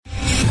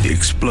The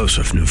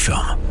explosive new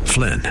film,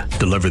 Flynn,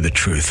 deliver the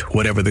truth,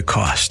 whatever the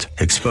cost,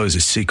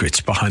 exposes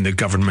secrets behind the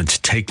government's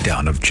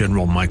takedown of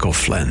General Michael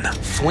Flynn.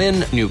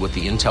 Flynn knew what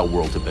the intel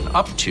world had been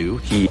up to.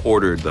 He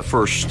ordered the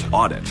first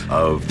audit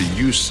of the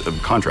use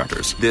of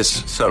contractors.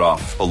 This set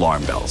off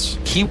alarm bells.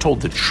 He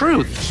told the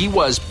truth. He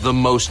was the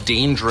most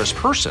dangerous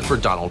person for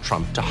Donald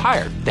Trump to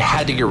hire. They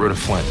had to get rid of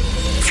Flynn.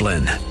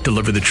 Flynn,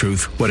 deliver the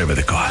truth, whatever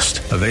the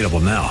cost. Available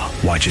now.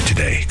 Watch it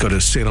today. Go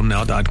to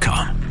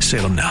salemnow.com.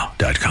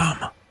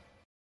 salemnow.com.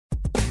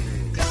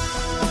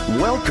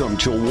 Welcome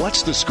to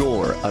What's the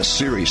Score, a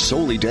series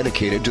solely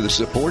dedicated to the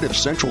support of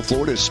Central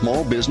Florida's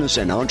small business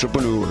and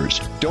entrepreneurs.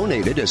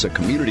 Donated as a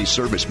community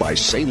service by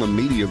Salem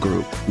Media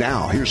Group.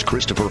 Now, here's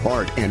Christopher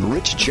Hart and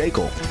Rich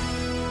Jekyll.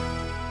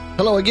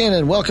 Hello again,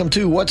 and welcome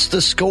to What's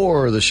the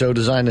Score, the show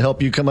designed to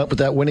help you come up with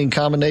that winning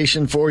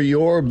combination for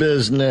your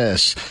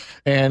business.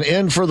 And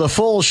in for the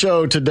full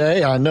show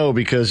today, I know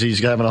because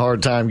he's having a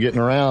hard time getting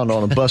around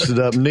on a busted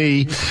up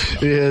knee,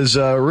 is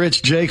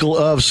Rich Jekyll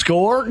of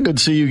SCORE. Good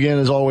to see you again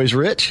as always,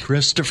 Rich.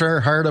 Christopher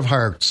Heart of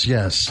Hearts,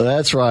 yes.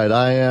 That's right.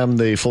 I am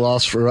the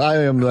philosopher. I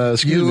am,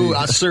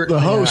 the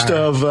host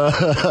of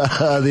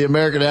the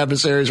American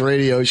Adversaries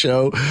radio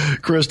show,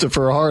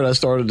 Christopher Hart. I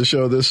started the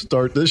show,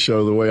 start this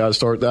show the way I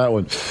start that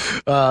one.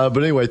 But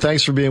anyway,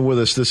 thanks for being with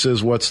us. This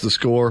is What's the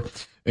Score?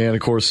 And,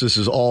 of course, this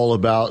is all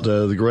about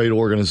the great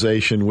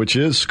organization, which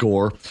is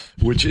SCORE,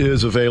 which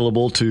is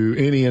available to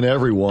any and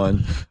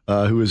everyone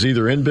who is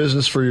either in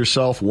business for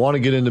yourself, want to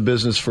get into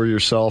business for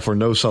yourself, or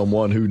know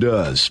someone who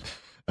does,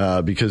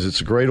 because it's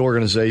a great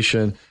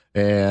organization.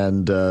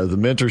 And the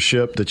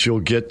mentorship that you'll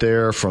get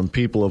there from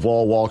people of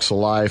all walks of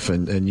life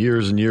and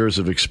years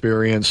of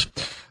experience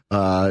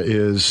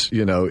is,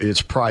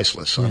 it's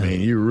priceless. Yeah. I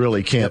mean, you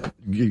really can't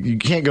you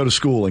can't go to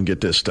school and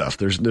get this stuff.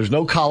 There's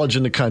no college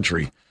in the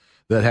country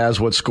that has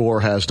what SCORE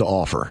has to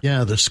offer.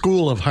 Yeah, the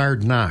school of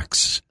hard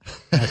knocks,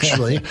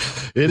 actually.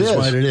 It is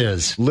what it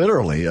is.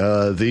 Literally.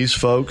 These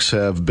folks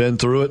have been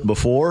through it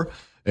before,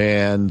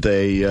 and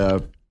they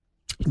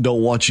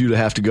don't want you to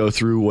have to go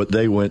through what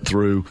they went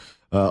through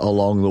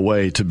along the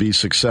way to be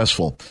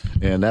successful.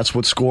 And that's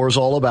what SCORE is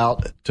all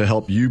about, to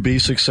help you be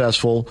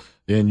successful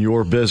in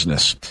your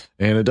business.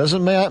 And it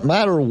doesn't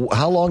matter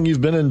how long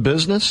you've been in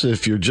business,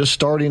 if you're just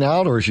starting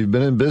out or if you've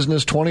been in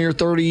business 20 or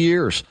 30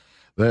 years.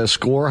 The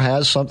SCORE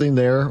has something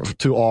there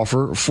to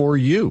offer for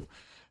you.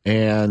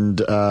 And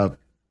the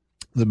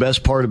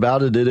best part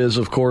about it is,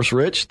 of course,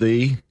 Rich,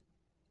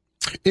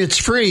 it's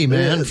free,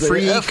 man.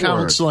 Free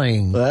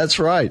counseling. That's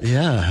right.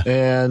 Yeah.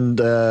 And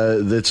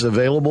it's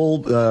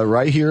available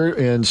right here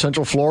in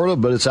Central Florida,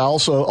 but it's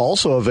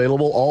also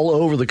available all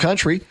over the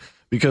country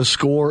because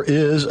SCORE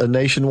is a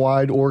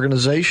nationwide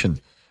organization.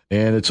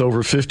 And it's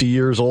over 50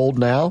 years old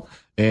now.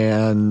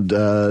 And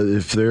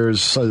if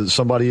there's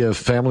somebody, a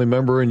family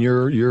member in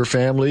your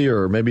family,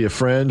 or maybe a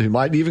friend who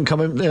might even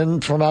come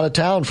in from out of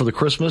town for the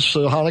Christmas,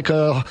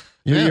 Hanukkah,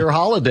 New Year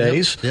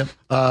holidays,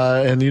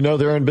 and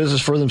they're in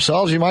business for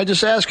themselves, you might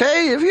just ask,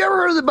 hey, have you ever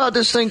heard about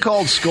this thing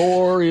called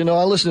SCORE?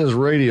 I listen to this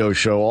radio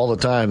show all the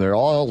time. They're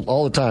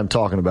all the time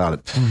talking about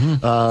it. Mm-hmm.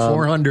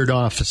 400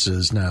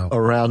 offices now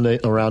around the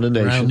nation,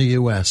 around the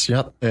U.S.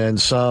 Yep,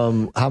 and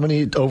how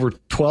many? Over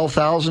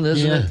 12,000,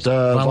 isn't it?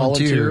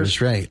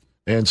 Volunteers, right?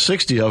 And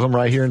 60 of them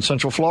right here in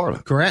Central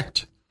Florida.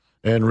 Correct.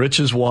 And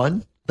Rich is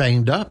one.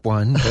 Banged up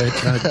one,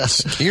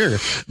 but here.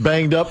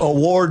 Banged up,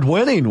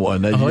 award-winning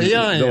one.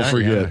 Don't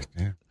forget.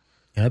 Yeah.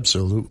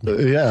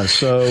 Absolutely.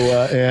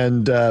 So,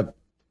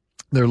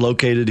 they're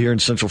located here in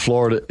Central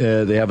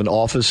Florida. They have an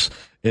office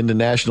in the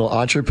National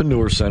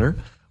Entrepreneur Center,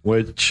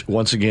 which,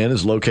 once again,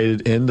 is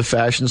located in the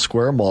Fashion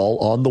Square Mall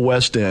on the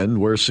West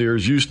End, where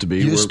Sears used to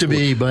be.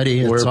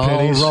 Buddy. It's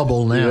all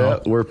rubble now. Yeah,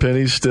 where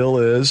Penny's still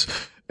is.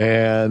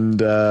 And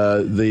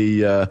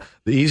the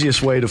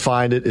easiest way to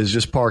find it is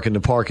just park in the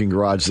parking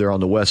garage there on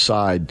the west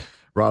side,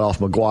 right off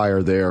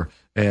McGuire there,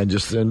 and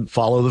just then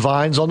follow the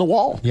vines on the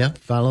wall. Yeah,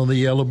 follow the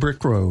yellow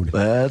brick road.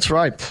 That's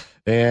right.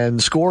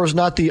 And SCORE is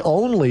not the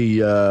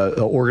only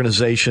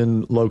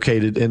organization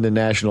located in the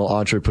National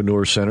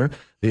Entrepreneur Center.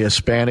 The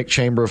Hispanic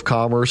Chamber of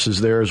Commerce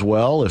is there as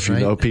well. If you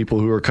know people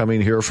who are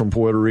coming here from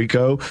Puerto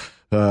Rico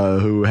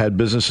who had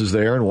businesses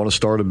there and want to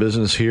start a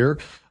business here,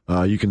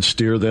 you can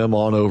steer them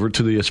on over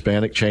to the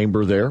Hispanic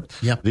Chamber there.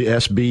 Yep. The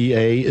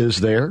SBA is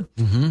there.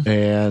 Mm-hmm.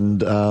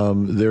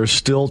 And there's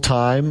still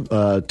time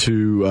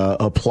to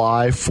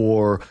apply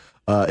for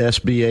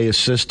SBA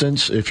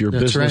assistance if your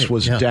business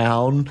was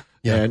down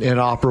and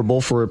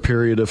inoperable for a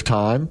period of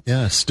time.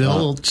 Yeah,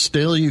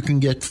 still you can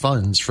get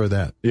funds for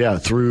that. Yeah,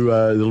 through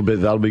a little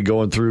bit. That'll be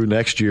going through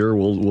next year.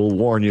 We'll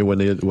warn you when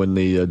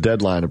the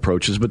deadline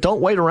approaches. But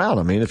don't wait around.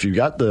 I mean, if you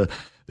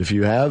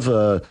have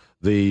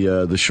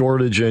the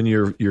shortage in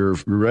your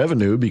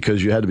revenue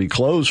because you had to be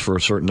closed for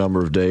a certain number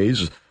of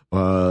days,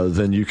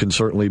 then you can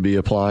certainly be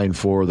applying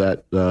for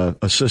that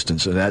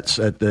assistance, and that's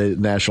at the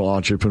National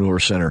Entrepreneur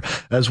Center,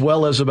 as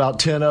well as about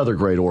 10 other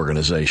great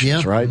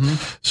organizations, right?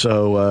 Mm-hmm.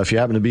 So if you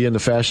happen to be in the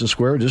Fashion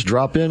Square, just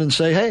drop in and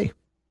say, hey,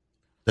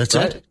 That's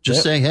right. It.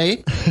 Just say, hey.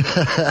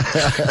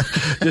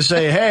 Just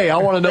say, hey, I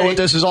want to know what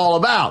this is all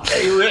about.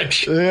 Hey,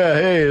 Rich. Yeah,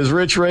 hey, is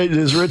Rich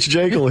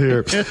Jekyll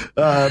here.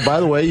 By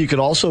the way, you can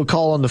also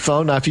call on the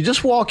phone. Now, if you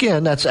just walk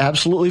in, that's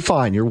absolutely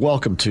fine. You're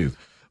welcome to.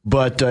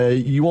 But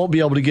you won't be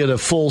able to get a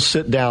full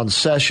sit-down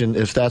session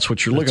if that's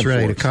what you're looking for.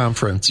 That's right, a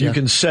conference. You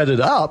can set it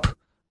up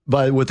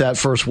with that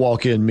first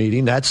walk-in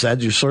meeting. That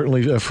said, you're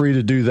certainly free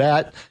to do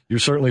that. You're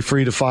certainly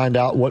free to find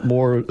out what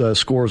more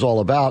SCORE is all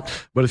about.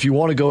 But if you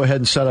want to go ahead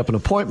and set up an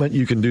appointment,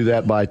 you can do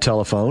that by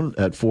telephone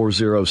at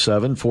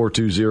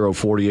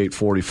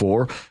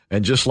 407-420-4844.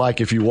 And just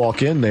like if you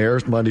walk in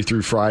there Monday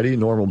through Friday,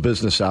 normal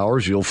business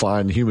hours, you'll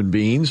find human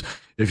beings.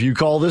 If you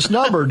call this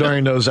number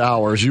during those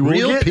hours, you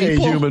will get a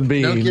human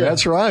being. No,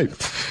 that's right.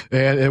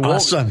 And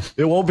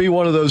it won't be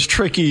one of those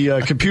tricky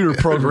computer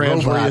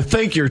programs where you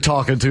think you're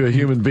talking to a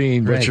human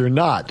being, but you're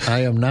not.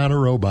 I am not a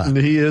robot.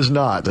 He is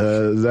not.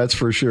 That's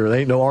for sure. There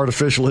ain't no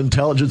artificial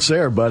intelligence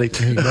there, buddy.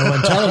 Ain't no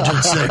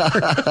intelligence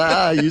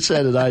there. You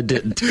said it. I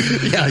didn't.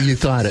 Yeah, you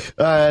thought it.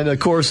 And, of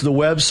course, the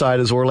website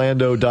is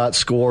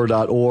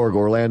orlando.score.org,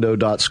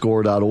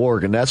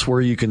 orlando.score.org, and that's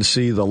where you can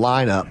see the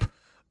lineup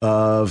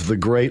of the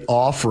great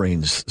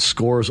offerings.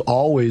 SCORE's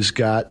always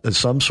got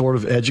some sort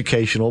of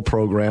educational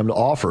program to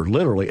offer,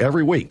 literally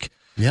every week.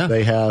 Yeah.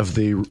 They have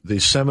the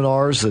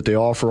seminars that they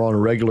offer on a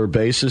regular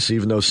basis,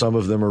 even though some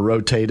of them are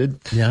rotated.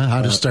 Yeah,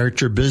 how to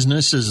start your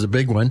business is the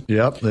big one.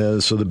 Yep.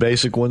 So the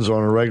basic ones are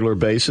on a regular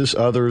basis.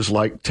 Others,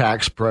 like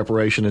tax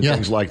preparation and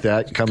things like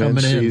that, come in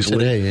seasonally.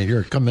 Today.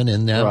 You're coming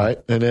in now. Right.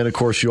 And then, of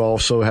course, you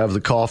also have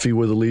the Coffee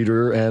with a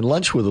Leader and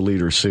Lunch with a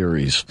Leader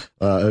series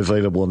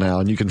available now.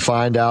 And you can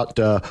find out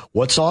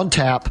what's on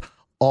tap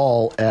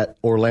all at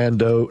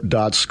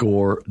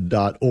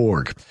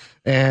orlando.score.org.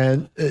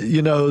 And,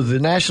 the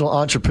National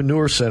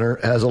Entrepreneur Center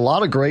has a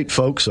lot of great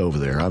folks over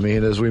there. I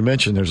mean, as we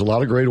mentioned, there's a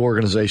lot of great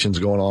organizations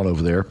going on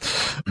over there.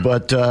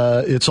 But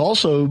it's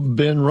also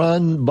been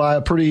run by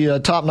a pretty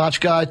top-notch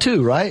guy,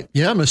 too, right?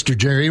 Yeah, Mr.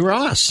 Jerry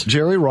Ross.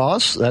 Jerry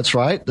Ross, that's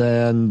right.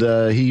 And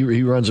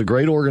he runs a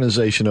great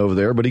organization over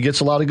there, but he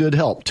gets a lot of good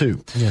help,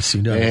 too. Yes, he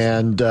does.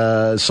 And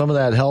some of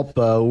that help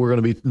we're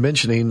going to be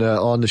mentioning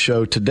on the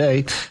show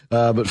today.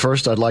 But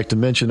first, I'd like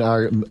to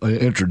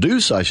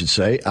introduce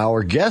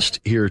our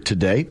guest here today.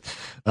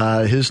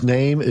 His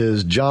name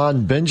is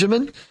John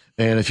Benjamin,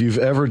 and if you've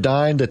ever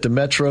dined at the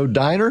Metro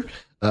Diner,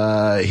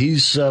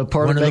 he's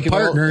part of making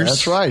partners.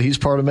 That's right. He's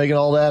part of making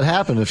all that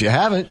happen. If you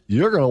haven't,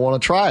 you're going to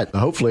want to try it.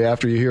 Hopefully,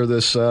 after you hear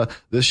this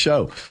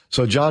show.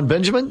 So, John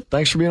Benjamin,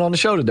 thanks for being on the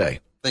show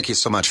today. Thank you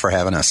so much for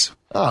having us.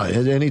 Oh,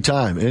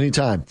 anytime.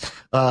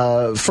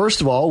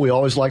 First of all, we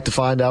always like to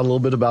find out a little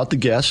bit about the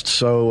guest.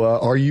 So,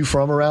 are you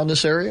from around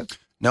this area?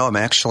 No, I'm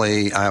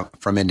actually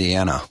from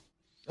Indiana.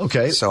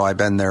 Okay. So I've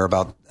been there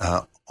about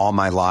all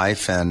my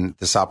life, and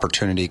this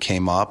opportunity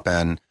came up,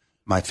 and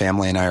my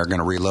family and I are going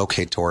to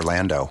relocate to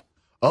Orlando.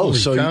 Oh,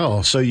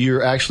 so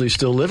you're actually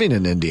still living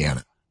in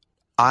Indiana?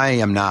 I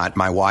am not.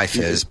 My wife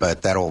is,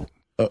 but that'll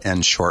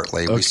end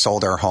shortly. Okay. We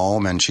sold our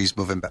home, and she's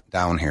moving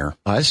down here.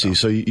 I see.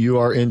 So you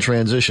are in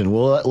transition.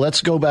 Well, let's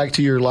go back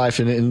to your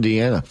life in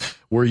Indiana.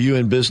 Were you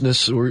in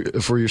business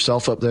for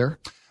yourself up there?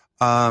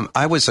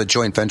 I was a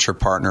joint venture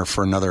partner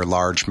for another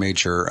large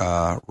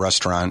major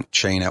restaurant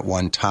chain at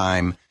one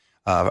time.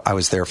 I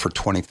was there for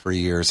 23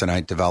 years, and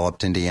I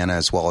developed Indiana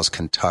as well as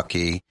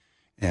Kentucky.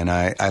 And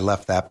I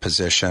left that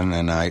position,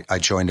 and I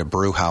joined a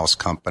brew house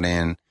company,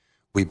 and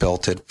we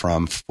built it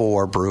from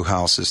 4 brew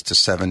houses to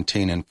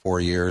 17 in 4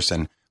 years,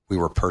 and we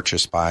were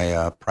purchased by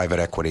a private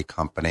equity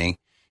company.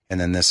 And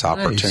then this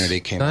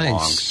opportunity came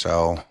along.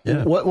 So,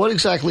 what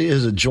exactly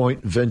is a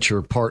joint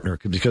venture partner?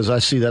 Because I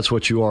see that's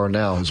what you are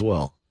now as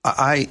well.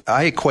 I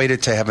equate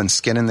it to having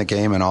skin in the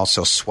game and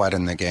also sweat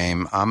in the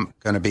game. I'm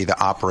going to be the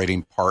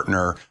operating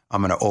partner.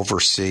 I'm going to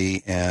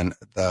oversee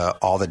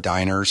all the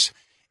diners,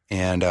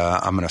 and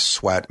I'm going to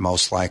sweat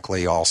most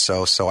likely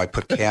also. So I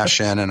put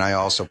cash in, and I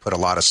also put a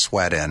lot of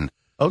sweat in.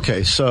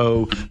 Okay,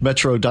 so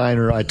Metro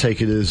Diner, I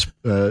take it, is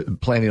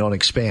planning on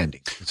expanding.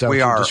 Is that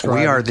we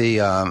are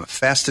the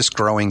fastest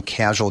growing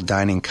casual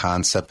dining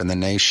concept in the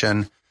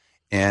nation,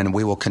 and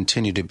we will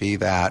continue to be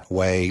that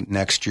way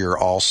next year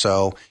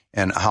also.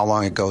 And how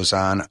long it goes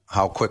on,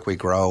 how quick we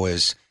grow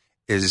is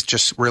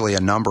just really a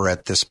number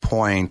at this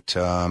point.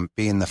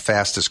 Being the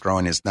fastest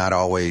growing is not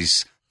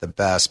always the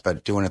best,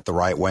 but doing it the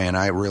right way. And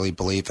I really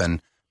believe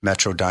in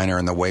Metro Diner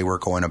and the way we're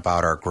going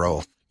about our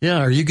growth. Yeah.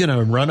 Are you going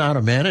to run out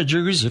of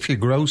managers if you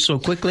grow so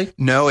quickly?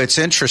 No, it's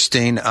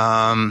interesting.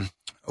 My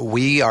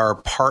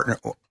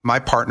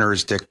partner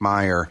is Dick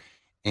Meyer.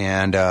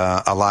 And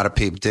a lot of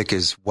people, Dick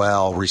is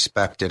well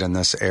respected in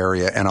this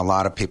area, and a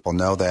lot of people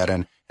know that.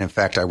 And in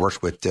fact, I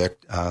worked with Dick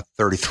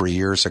 33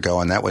 years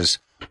ago, and that was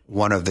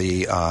one of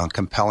the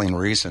compelling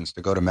reasons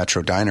to go to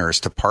Metro Diner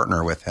is to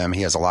partner with him.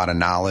 He has a lot of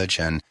knowledge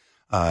and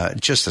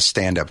just a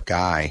stand-up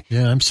guy.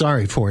 Yeah, I'm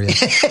sorry for you.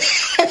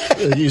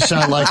 You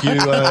sound like you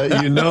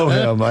know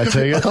him, I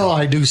take it. Oh,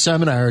 I do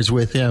seminars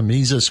with him.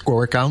 He's a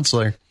SCORE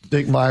counselor.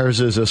 Dick Myers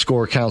is a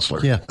SCORE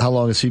counselor. Yeah. How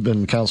long has he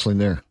been counseling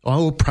there?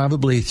 Oh,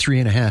 probably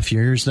 3.5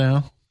 years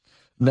now.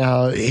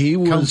 Now, he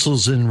was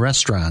counsels in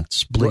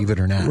restaurants, believe it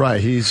or not. Right.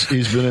 He's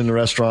been in the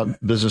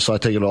restaurant business, I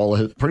take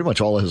it pretty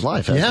much all of his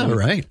life. Yeah, he?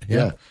 right.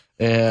 Yeah.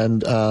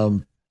 And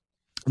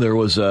there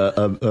was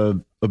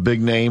a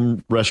big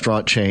name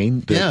restaurant chain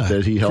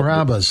that he helped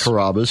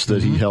Carrabba's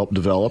that he helped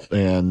develop.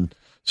 And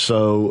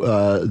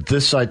so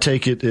this, I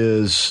take it,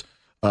 is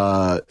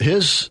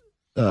his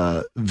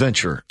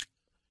venture.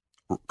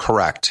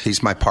 Correct.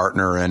 He's my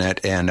partner in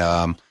it.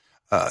 And,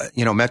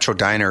 Metro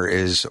Diner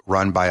is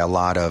run by a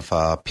lot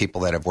of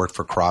people that have worked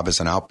for Carrabba's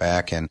and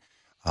Outback, and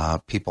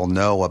people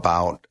know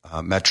about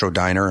Metro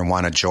Diner and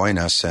want to join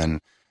us.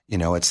 And,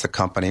 it's the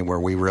company where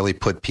we really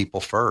put people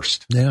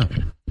first. Yeah.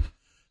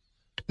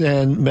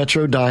 And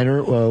Metro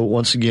Diner,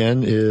 once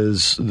again,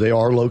 they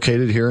are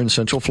located here in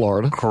Central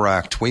Florida.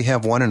 Correct. We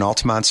have one in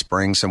Altamont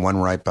Springs and one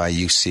right by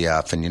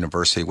UCF and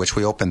University, which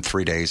we opened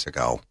 3 days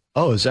ago.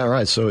 Oh, is that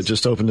right? So it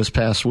just opened this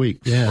past week.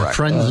 Yeah, Correct.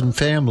 Friends and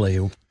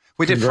family.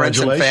 We did Friends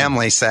and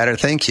Family Saturday.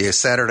 Thank you.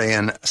 Saturday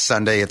and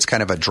Sunday, it's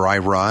kind of a dry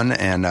run,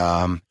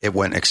 and it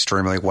went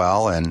extremely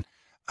well, and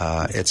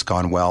it's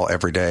gone well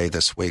every day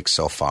this week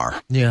so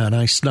far. Yeah, and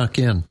I snuck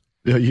in.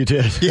 Yeah, you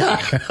did. Yeah,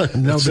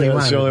 that's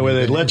the only way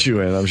they'd let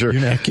you in, I'm sure.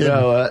 You're not kidding.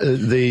 No,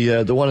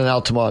 the one in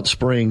Altamont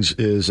Springs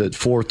is at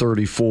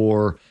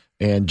 434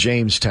 and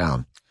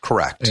Jamestown.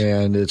 Correct.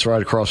 And it's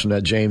right across from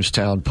that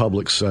Jamestown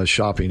Publix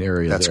shopping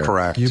area. That's there.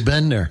 correct. You've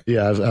been there.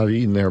 Yeah, I've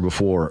eaten there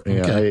before,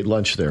 and I ate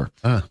lunch there.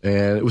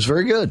 And it was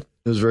very good.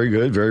 It was very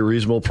good, very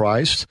reasonable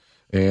priced,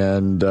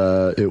 and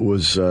it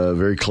was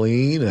very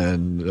clean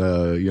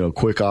and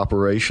quick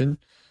operation.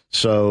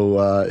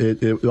 So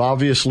it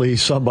obviously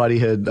somebody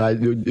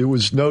it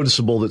was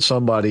noticeable that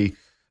somebody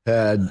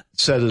had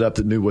set it up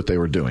that knew what they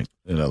were doing.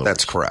 In other words,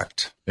 that's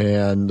correct.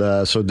 And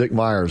so Dick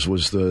Myers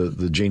was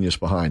the genius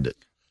behind it.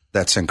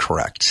 That's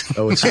incorrect.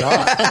 Oh, it's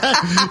not?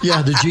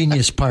 Yeah, the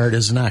genius part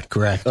is not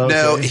correct. Okay.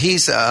 No,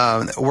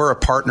 we're a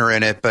partner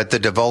in it, but the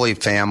DeVoli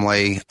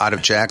family out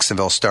of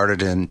Jacksonville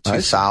started in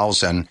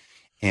 2000,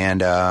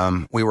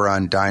 and we were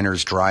on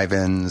diners,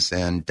 drive-ins,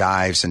 and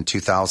dives in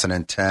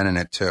 2010, and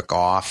it took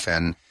off.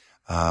 And,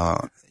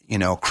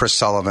 Chris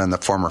Sullivan, the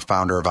former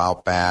founder of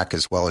Outback,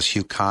 as well as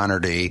Hugh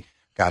Connerty,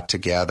 got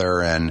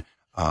together and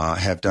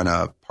have done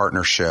a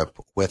partnership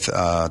with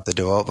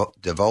the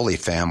DeVoli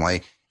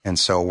family. And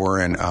so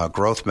we're in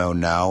growth mode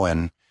now,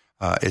 and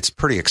it's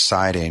pretty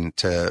exciting,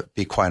 to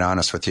be quite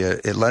honest with you.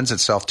 It lends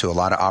itself to a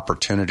lot of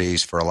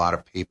opportunities for a lot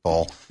of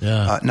people,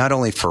 not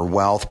only for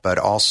wealth, but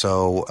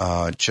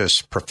also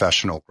just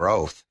professional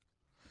growth.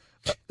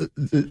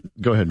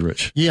 Go ahead,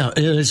 Rich. Yeah,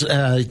 it is,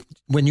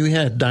 when you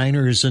had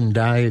diners and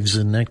dives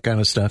and that kind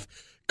of stuff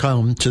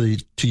come to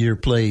your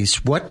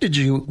place, what did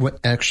you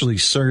actually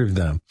serve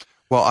them?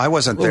 Well, I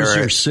wasn't there. What was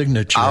your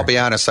signature? I'll be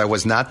honest, I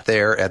was not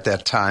there at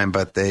that time,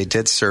 but they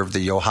did serve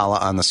the Yohala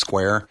on the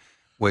Square,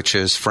 which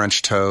is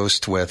French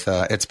toast with,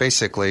 it's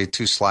basically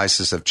 2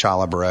 slices of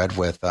challah bread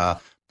with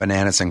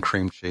bananas and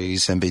cream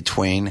cheese in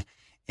between.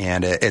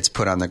 And it's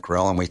put on the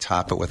grill, and we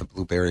top it with a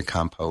blueberry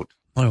compote.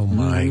 Oh,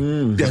 my.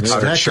 That's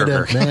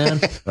decadent,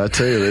 man. I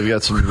tell you, they've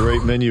got some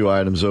great menu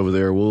items over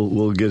there.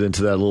 We'll get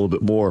into that a little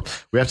bit more.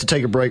 We have to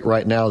take a break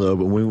right now, though.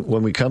 But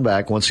when we come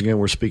back, once again,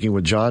 we're speaking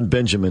with John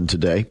Benjamin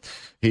today.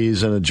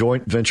 He's in a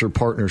joint venture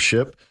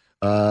partnership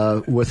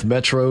with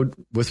Metro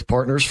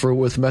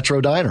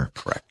Diner.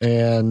 Correct.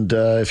 And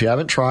if you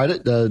haven't tried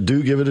it,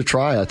 do give it a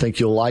try. I think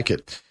you'll like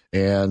it.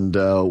 And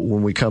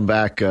when we come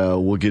back,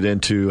 we'll get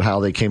into how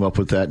they came up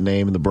with that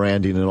name and the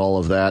branding and all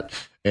of that,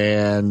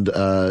 and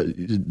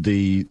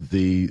the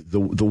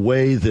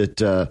way that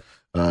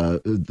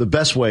the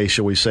best way,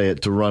 shall we say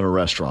it, to run a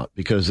restaurant,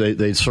 because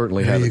they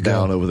certainly have it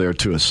down over there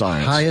to a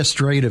science.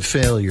 Highest rate of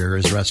failure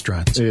is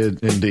restaurants.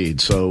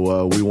 Indeed.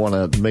 So we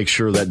want to make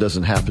sure that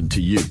doesn't happen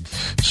to you.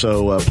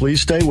 So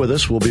please stay with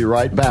us. We'll be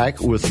right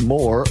back with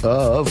more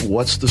of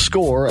What's the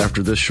Score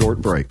after this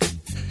short break.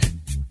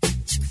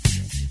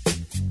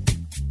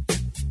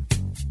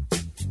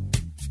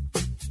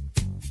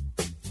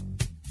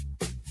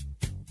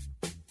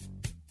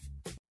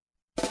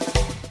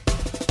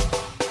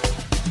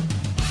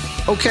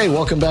 Okay,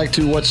 welcome back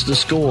to What's the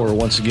Score.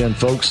 Once again,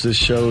 folks, this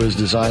show is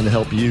designed to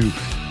help you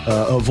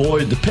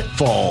avoid the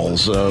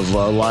pitfalls of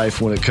life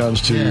when it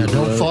comes to...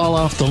 don't fall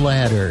off the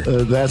ladder.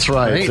 That's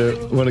right.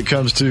 When it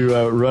comes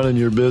to running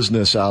your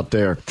business out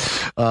there.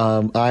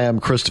 I am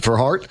Christopher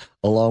Hart,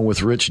 along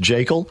with Rich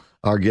Jekyll.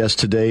 Our guest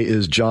today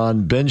is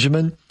John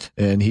Benjamin,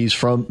 and he's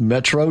from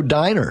Metro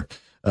Diner.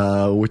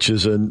 Which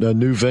is a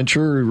new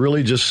venture,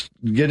 really just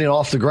getting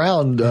off the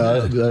ground.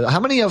 How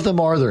many of them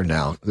are there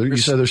now? You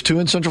said there's 2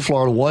 in Central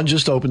Florida. One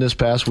just opened this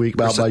past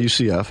week out by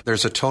UCF.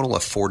 There's a total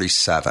of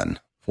 47.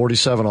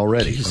 47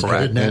 already. Jesus,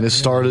 correct. And it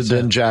started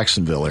in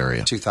Jacksonville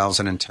area.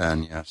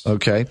 2010, yes.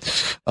 Okay.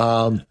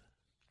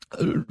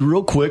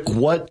 Real quick,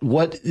 what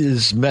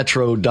is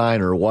Metro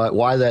Diner?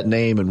 Why that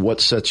name, and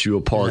what sets you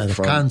apart the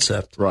from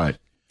concept? Right.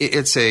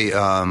 It's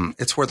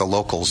it's where the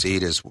locals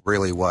eat is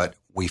really what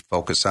we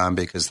focus on,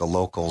 because the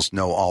locals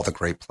know all the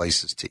great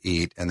places to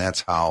eat, and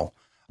that's how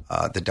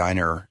the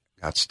diner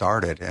got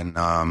started. And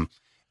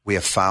we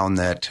have found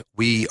that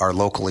we are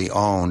locally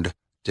owned.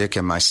 Dick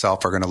and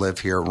myself are going to live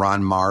here.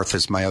 Ron Marth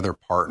is my other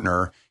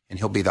partner, and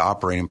he'll be the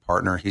operating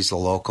partner. He's the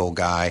local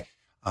guy.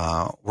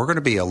 We're going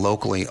to be a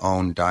locally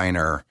owned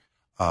diner,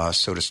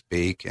 so to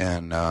speak,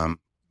 and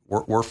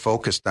we're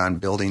focused on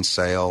building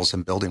sales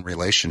and building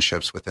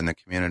relationships within the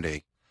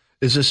community.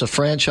 Is this a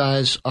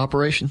franchise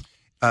operation?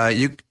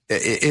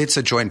 It's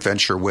a joint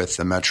venture with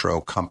the Metro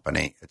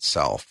Company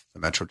itself, the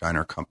Metro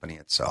Diner Company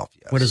itself.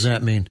 Yes. What does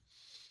that mean?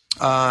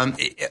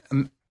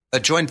 A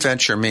joint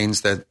venture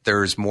means that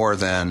there's more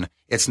than,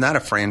 it's not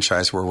a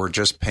franchise where we're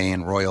just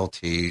paying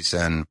royalties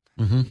and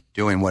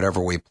doing whatever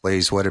we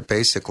please. What it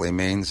basically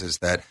means is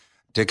that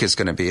Dick is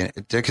an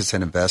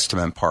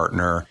investment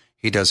partner.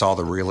 He does all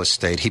the real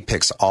estate. He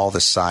picks all the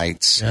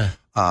sites. Yeah.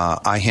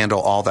 I handle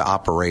all the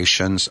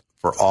operations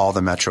for all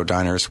the Metro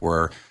Diners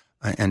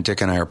and Dick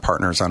and I are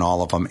partners on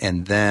all of them.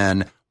 And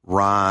then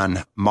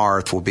Ron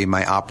Marth will be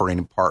my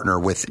operating partner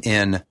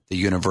within the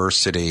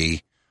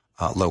university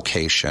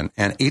location.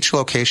 And each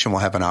location will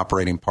have an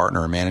operating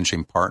partner, a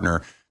managing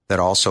partner that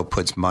also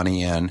puts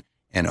money in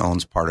and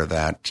owns part of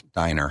that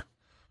diner.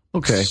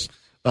 Okay.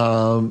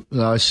 Now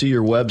I see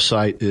your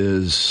website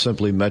is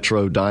simply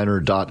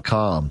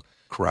metrodiner.com.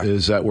 Correct.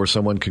 Is that where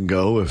someone can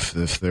go if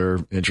they're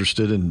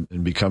interested in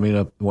becoming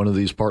one of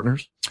these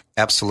partners?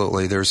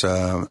 Absolutely. There's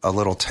a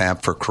little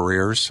tab for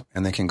careers,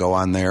 and they can go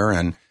on there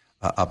and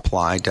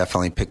apply.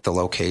 Definitely pick the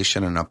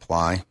location and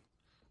apply.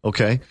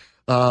 Okay.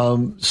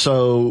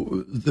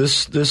 So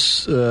this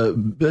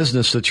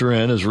business that you're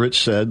in, as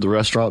Rich said, the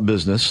restaurant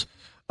business,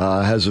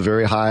 has a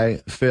very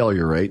high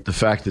failure rate. The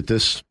fact that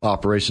this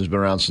operation has been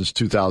around since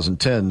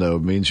 2010, though,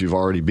 means you've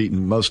already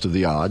beaten most of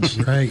the odds.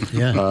 Right,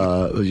 yeah.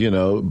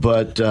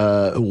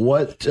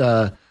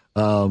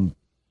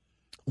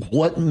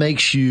 What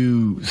makes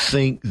you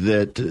think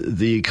that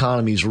the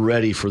economy is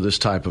ready for this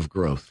type of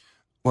growth?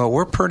 Well,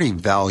 we're pretty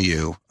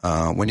value.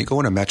 When you go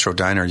in a Metro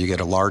Diner, you get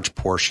a large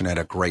portion at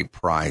a great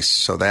price.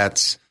 So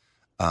that's,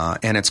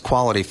 and it's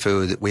quality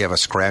food. We have a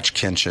scratch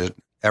kitchen.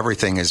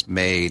 Everything is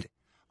made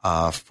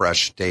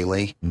fresh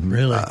daily.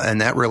 Really?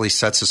 And that really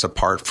sets us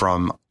apart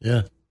from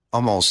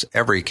almost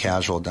every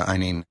casual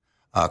dining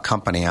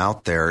company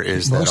out there.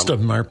 Most of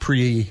them are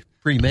pre-made,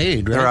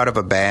 right? They're out of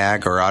a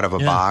bag or out of a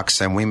box,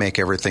 and we make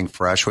everything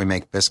fresh. We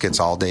make biscuits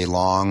all day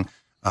long.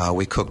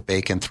 We cook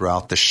bacon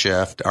throughout the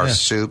shift. Our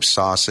soups,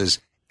 sauces,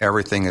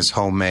 everything is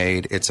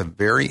homemade. It's a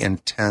very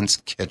intense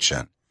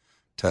kitchen,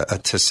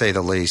 to say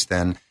the least.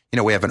 And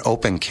we have an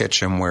open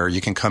kitchen where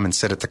you can come and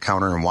sit at the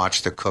counter and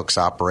watch the cooks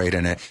operate.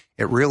 And it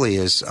really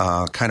is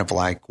kind of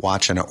like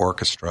watching an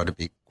orchestra, to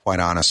be quite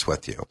honest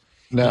with you.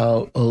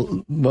 Now,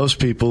 most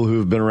people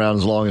who've been around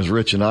as long as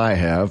Rich and I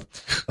have,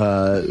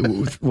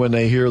 when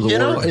they hear the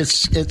word...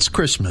 it's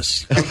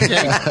Christmas.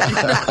 Okay.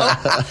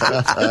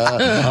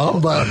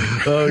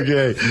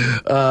 Okay.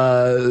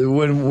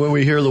 When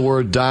we hear the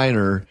word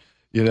diner...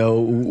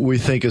 we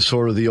think of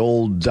sort of the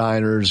old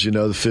diners, the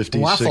 50s,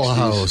 Waffle 60s.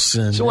 House.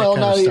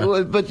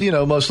 And but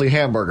mostly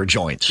hamburger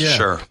joints. Yeah.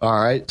 Sure. All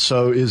right.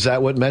 So is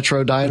that what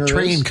Metro Diner is?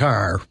 Train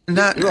car.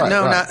 Not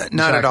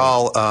at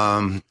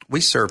all. We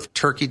serve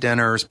turkey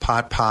dinners,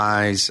 pot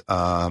pies,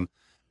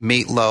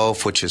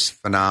 meatloaf, which is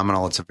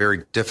phenomenal. It's a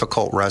very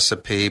difficult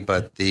recipe,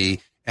 but the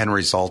end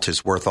result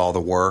is worth all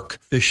the work.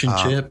 Fish and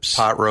chips.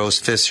 Pot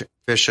roast,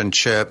 fish and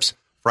chips.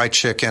 Fried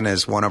chicken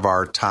is one of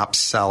our top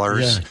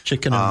sellers. Yeah,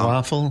 chicken and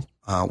waffle.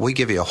 We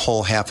give you a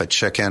whole half a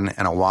chicken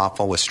and a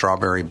waffle with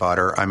strawberry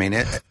butter. I mean,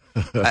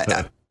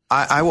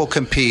 I will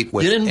compete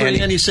with. You didn't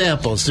bring any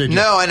samples, did you?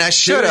 No, and I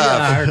should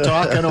have. Are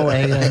talking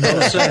away and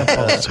no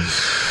samples.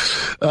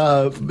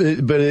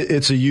 But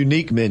it's a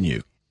unique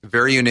menu.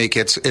 Very unique.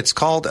 It's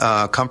called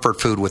comfort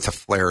food with a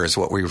flair, is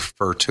what we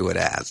refer to it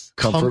as.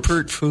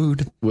 Comfort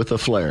food with a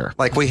flair.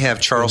 Like we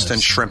have Charleston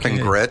shrimp and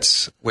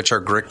grits, which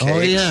are grit cakes.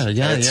 Oh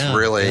yeah. It's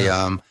really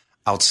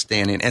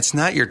outstanding. It's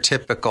not your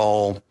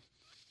typical.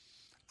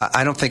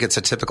 I don't think it's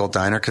a typical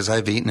diner because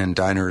I've eaten in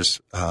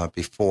diners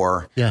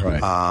before. Yeah.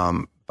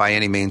 Right. By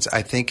any means,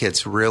 I think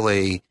it's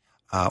really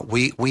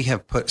we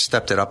have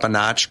stepped it up a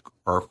notch,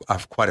 or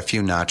quite a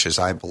few notches,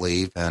 I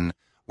believe, and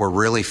we're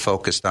really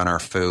focused on our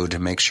food to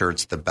make sure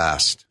it's the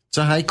best. It's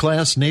a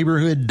high-class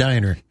neighborhood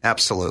diner.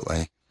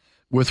 Absolutely.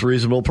 With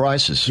reasonable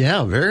prices.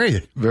 Yeah,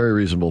 very. Very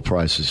reasonable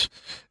prices.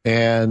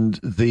 And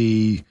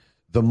the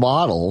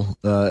model,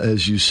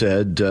 as you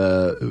said,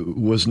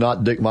 was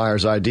not Dick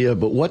Meyer's idea,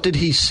 but what did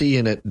he see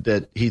in it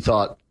that he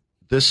thought,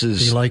 this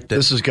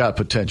has got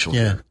potential?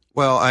 Yeah.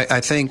 Well, I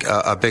think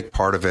a big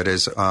part of it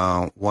is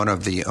one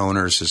of the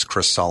owners is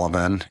Chris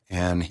Sullivan,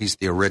 and he's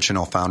the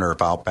original founder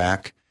of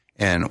Outback.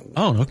 And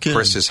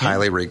Chris is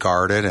highly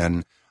regarded,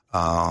 and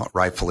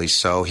rightfully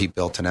so. He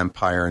built an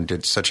empire and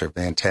did such a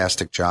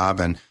fantastic job.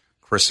 And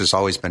Chris has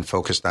always been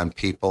focused on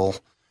people,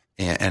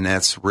 and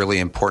that's really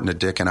important to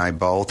Dick and I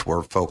both.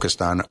 We're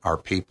focused on our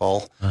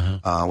people.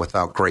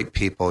 Without great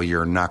people,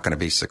 you're not going to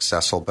be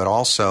successful. But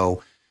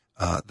also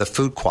the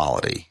food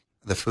quality.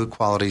 The food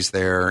quality is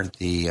there.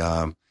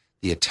 The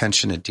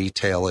attention to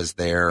detail is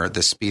there.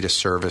 The speed of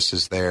service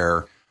is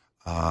there.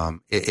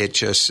 It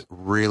just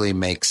really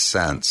makes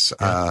sense.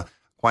 Yeah.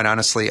 Quite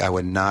honestly, I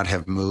would not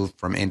have moved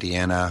from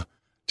Indiana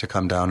to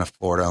come down to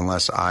Florida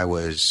unless I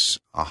was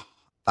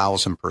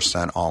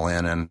 1,000% all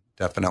in. And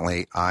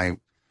definitely, I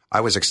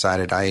was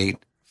excited. I ate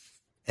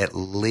at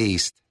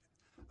least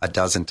a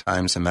dozen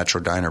times in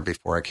Metro Diner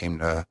before I came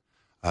to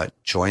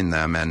join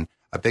them. And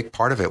a big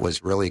part of it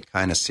was really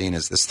kind of seeing,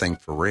 is this thing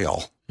for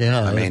real?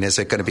 Yeah. I mean, is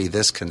it going to be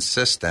this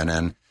consistent?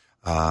 And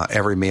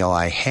every meal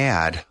I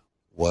had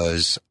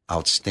was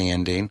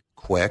outstanding,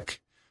 quick,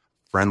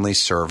 friendly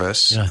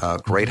service,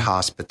 great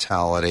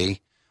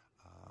hospitality.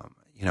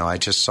 I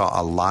just saw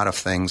a lot of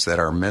things that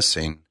are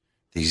missing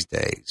these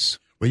days.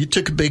 Well, you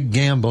took a big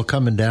gamble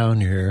coming down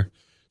here,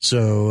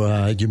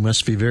 so you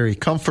must be very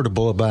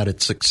comfortable about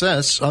its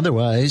success.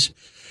 Otherwise,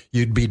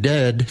 you'd be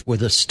dead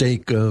with a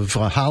stake of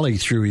holly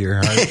through your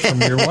heart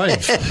from your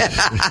wife.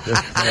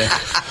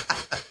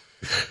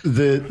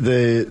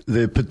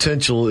 The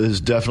potential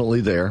is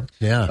definitely there.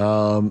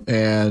 Yeah.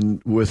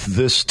 And with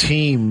this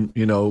team,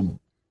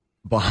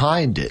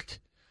 behind it,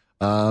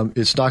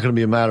 it's not going to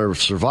be a matter of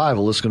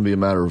survival. It's going to be a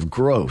matter of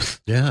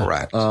growth. Yeah.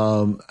 Correct.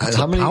 It's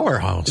a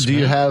powerhouse. Do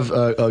you have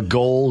a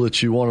goal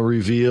that you want to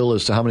reveal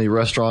as to how many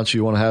restaurants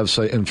you want to have,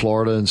 say, in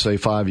Florida in, say,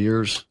 5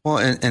 years? Well,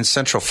 in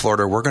Central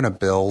Florida, we're going to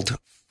build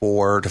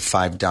 4 to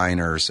 5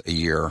 diners a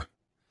year.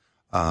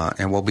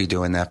 And we'll be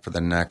doing that for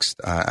the next,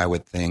 I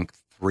would think,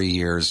 3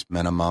 years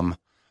minimum.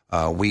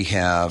 We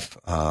have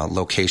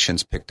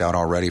locations picked out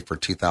already for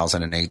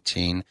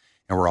 2018.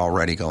 And we're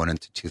already going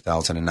into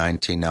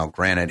 2019. Now,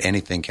 granted,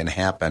 anything can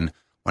happen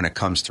when it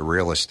comes to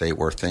real estate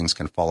where things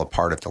can fall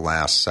apart at the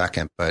last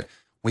second. But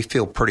we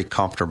feel pretty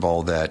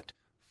comfortable that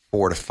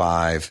 4 to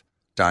 5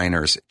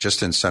 diners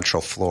just in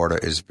Central Florida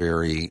is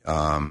very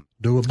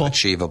doable,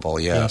 achievable.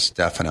 Yes,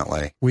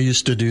 definitely. We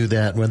used to do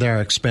that with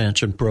our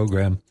expansion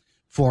program,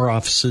 4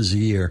 offices a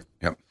year.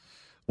 Yep.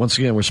 Once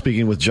again, we're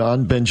speaking with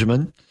John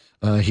Benjamin.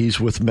 He's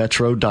with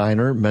Metro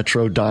Diner.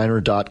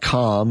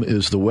 MetroDiner.com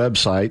is the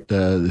website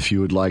if you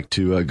would like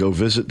to go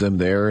visit them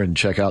there and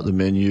check out the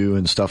menu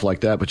and stuff like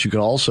that. But you can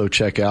also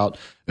check out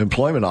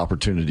employment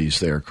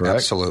opportunities there, correct?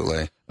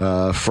 Absolutely.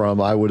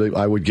 From I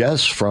would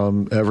guess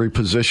from every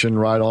position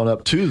right on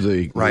up to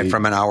the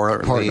from an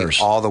hourly partners,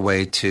 all the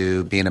way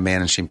to being a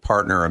managing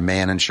partner, a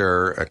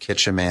manager, a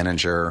kitchen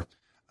manager.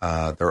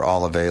 They're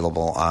all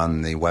available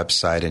on the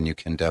website, and you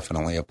can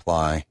definitely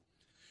apply.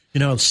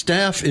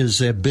 Staff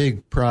is a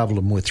big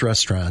problem with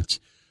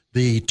restaurants,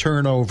 the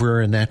turnover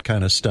and that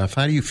kind of stuff.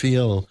 How do you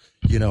feel?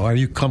 Are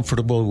you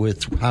comfortable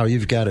with how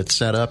you've got it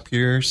set up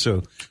here?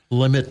 So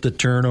limit the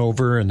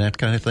turnover and that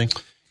kind of thing?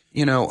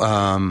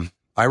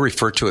 I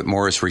refer to it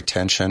more as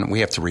retention. We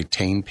have to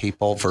retain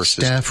people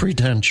versus staff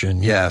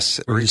retention.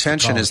 Yes.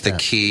 Retention is the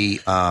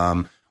key.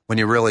 When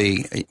you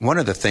really, one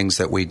of the things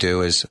that we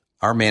do is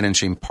our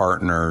managing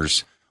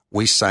partners,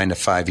 we sign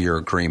 5-year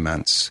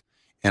agreements.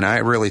 And I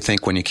really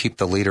think when you keep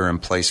the leader in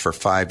place for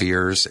 5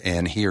 years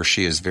and he or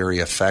she is very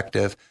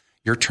effective,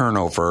 your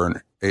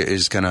turnover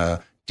is going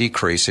to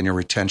decrease and your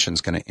retention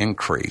is going to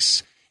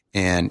increase.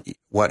 And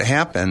what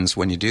happens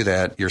when you do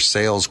that, your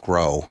sales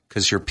grow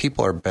because your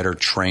people are better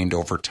trained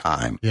over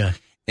time. Yeah.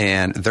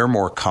 And they're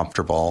more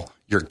comfortable.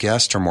 Your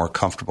guests are more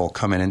comfortable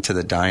coming into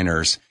the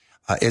diners.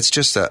 It's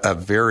just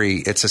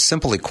it's a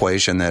simple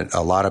equation that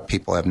a lot of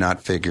people have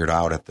not figured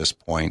out at this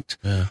point.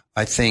 Yeah.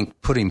 I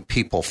think putting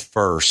people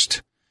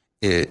first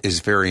is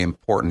very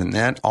important. And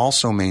that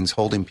also means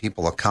holding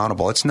people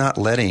accountable. It's not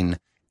letting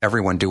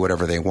everyone do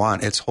whatever they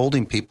want. It's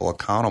holding people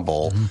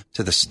accountable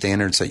to the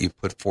standards that you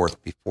put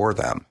forth before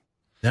them.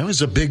 That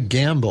was a big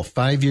gamble.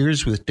 5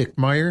 years with Dick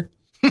Meyer.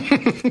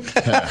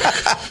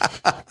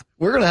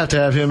 We're going to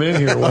have him in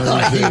here.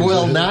 He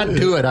will not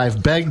do it.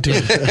 I've begged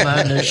him to come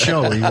on this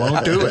show. He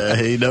won't do it.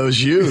 He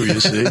knows you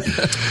see.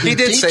 He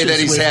did say that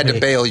he's had to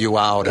bail you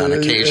out on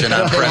occasion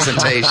on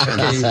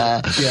presentations.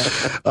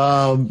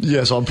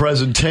 Yes, on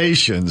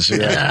presentations.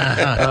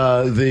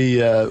 Yeah.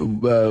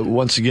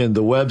 Once again,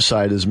 the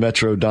website is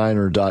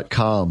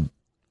MetroDiner.com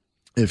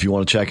if you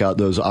want to check out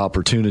those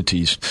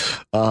opportunities.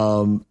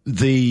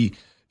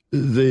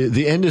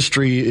 The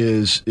industry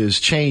is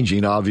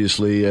changing,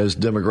 obviously, as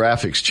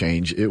demographics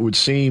change. It would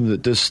seem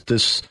that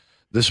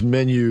this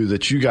menu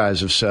that you guys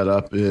have set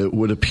up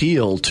would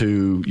appeal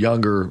to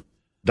younger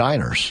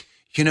diners.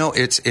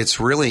 It's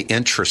really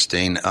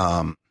interesting.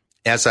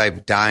 As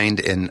I've dined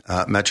in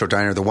Metro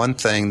Diner, the one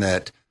thing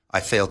that I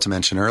failed to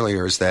mention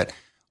earlier is that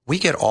we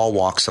get all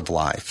walks of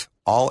life,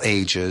 all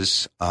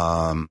ages.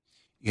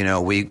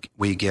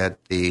 We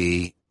get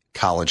the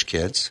college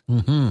kids,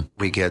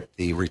 we get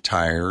the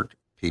retired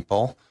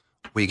people,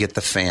 we get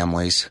the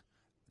families.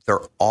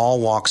 They're all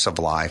walks of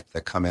life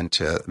that come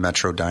into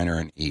Metro Diner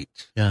and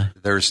eat. Yeah.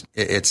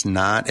 It's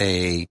not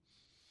a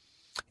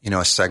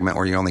segment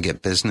where you only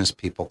get business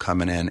people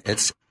coming in.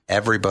 It's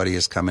everybody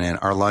is coming in.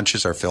 Our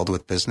lunches are filled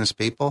with business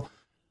people.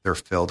 They're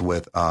filled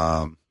with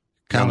young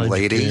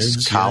ladies,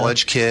 kids,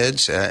 college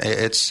kids.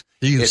 It's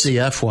the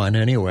UCF one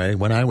anyway.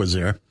 When I was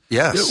there,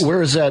 yes.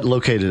 Where is that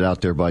located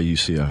out there by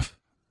UCF?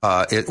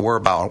 We're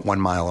about 1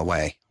 mile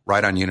away.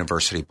 Right on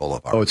University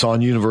Boulevard. Oh, it's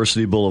on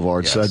University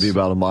Boulevard, yes. So that'd be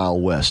about a mile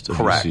west of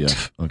Correct.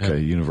 UCF. Okay,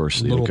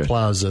 University. Little okay.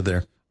 plaza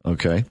there.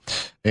 Okay.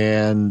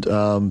 And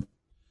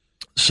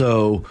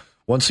so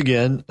once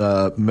again,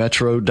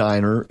 Metro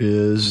Diner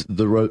is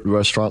the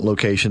restaurant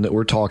location that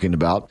we're talking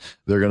about.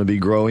 They're going to be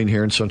growing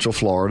here in Central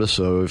Florida.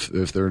 So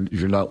if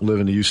you're not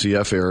living in the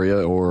UCF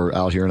area or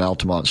out here in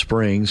Altamont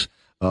Springs,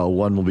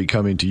 one will be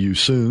coming to you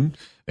soon.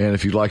 And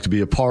if you'd like to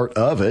be a part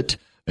of it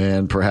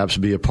and perhaps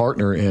be a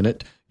partner in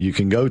it, you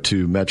can go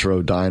to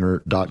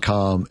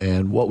metrodiner.com.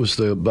 And what was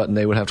the button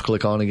they would have to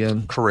click on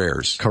again?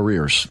 Careers.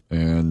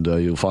 And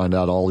you'll find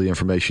out all the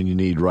information you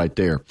need right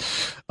there.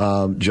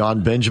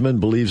 John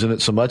Benjamin believes in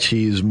it so much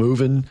he's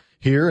moving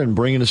here and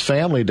bringing his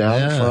family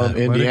down from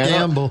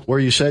Indiana, where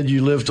you said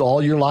you lived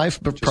all your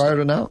life prior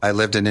to now? I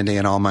lived in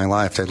Indiana all my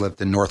life. I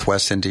lived in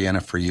Northwest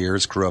Indiana for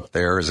years, grew up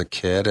there as a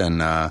kid,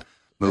 and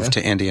moved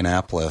to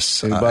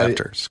Indianapolis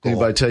after school.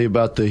 Anybody tell you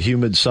about the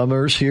humid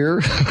summers here?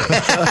 It'll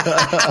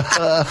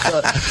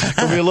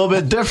be a little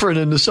bit different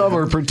in the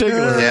summer,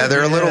 particularly. Yeah,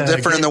 they're a little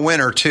different in the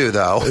winter too,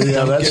 though.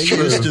 Yeah, that's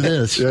true. Used to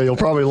this. Yeah, you'll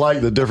probably like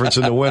the difference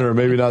in the winter.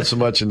 Maybe not so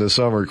much in the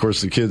summer. Of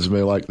course, the kids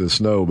may like the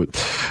snow,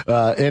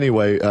 but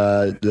anyway,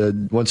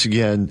 once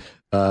again,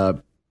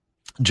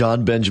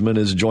 John Benjamin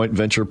is a joint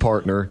venture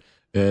partner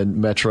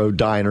in Metro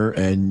Diner,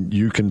 and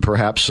you can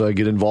perhaps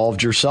get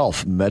involved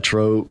yourself.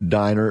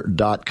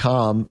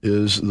 metrodiner.com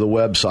is the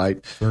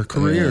website. For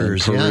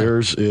careers. And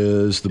careers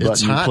is the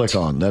button you click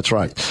on. That's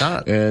right.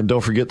 And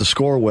don't forget the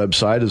SCORE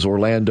website is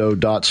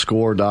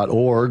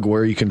orlando.score.org,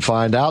 where you can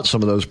find out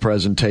some of those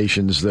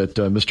presentations that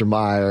Mr.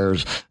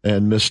 Myers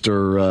and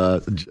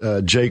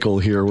Mr. Jekyll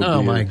here will be.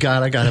 Oh my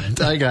God, I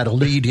gotta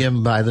lead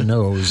him by the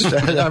nose.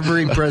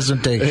 Every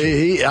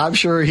presentation. I'm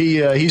sure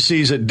he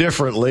sees it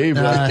differently,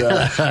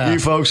 but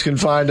you folks can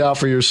find out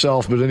for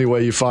yourself. But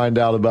anyway, you find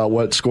out about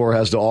what SCORE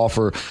has to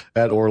offer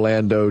at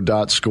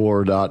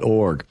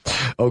orlando.score.org.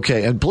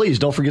 Okay, and please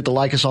don't forget to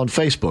like us on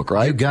Facebook,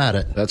 right? You got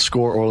it. That's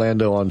SCORE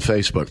Orlando on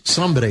Facebook.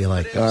 Somebody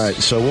like us. All right,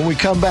 so when we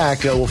come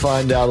back, we'll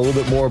find out a little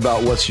bit more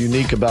about what's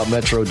unique about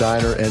Metro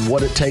Diner and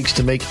what it takes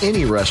to make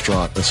any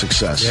restaurant a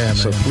success. Yeah,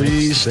 so man,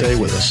 please stay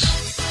with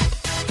us.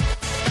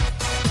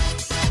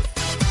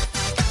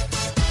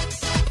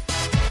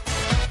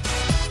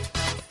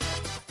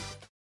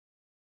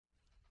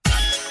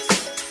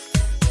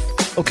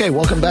 Okay,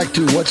 welcome back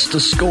to What's the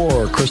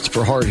Score?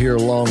 Christopher Hart here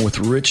along with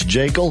Rich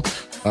Jekyll.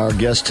 Our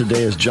guest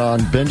today is John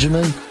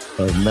Benjamin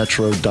of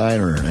Metro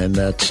Diner, and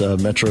that's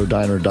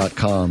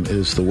metrodiner.com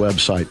is the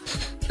website.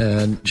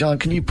 And, John,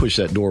 can you push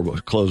that door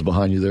closed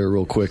behind you there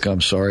real quick?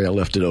 I'm sorry, I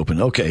left it open.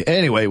 Okay,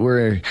 anyway,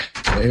 we're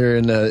here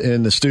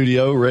in the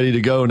studio, ready to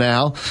go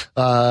now.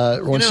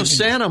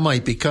 Santa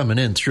might be coming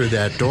in through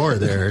that door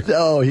there.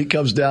 Oh, he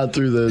comes down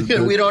through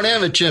the... We don't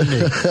have a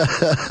chimney.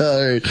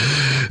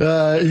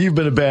 You've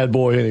been a bad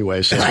boy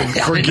anyway, so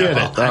forget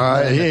it. All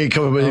right, he ain't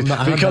coming.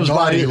 If he comes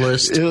by, he'll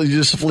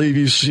just leave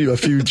you a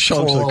few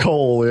chunks of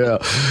coal.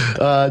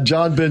 Yeah.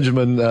 John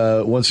Benjamin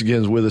once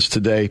again is with us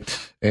today.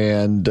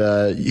 And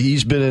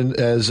he's been in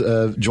as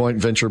a joint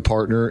venture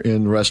partner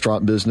in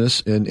restaurant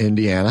business in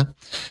Indiana.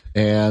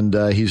 And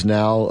he's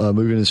now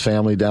moving his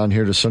family down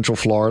here to Central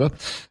Florida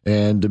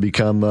and to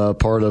become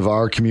part of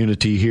our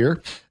community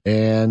here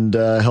and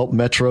help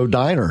Metro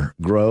Diner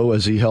grow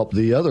as he helped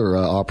the other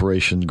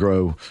operation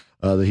grow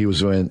that he was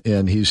doing.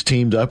 And he's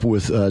teamed up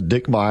with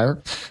Dick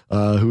Meyer,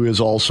 who is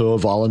also a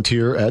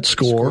volunteer at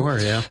SCORE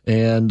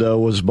and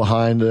was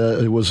behind,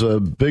 it was a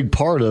big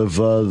part of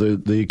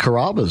the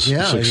Carrabba's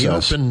success. He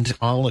opened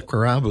all the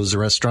Carrabba's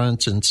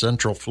restaurants in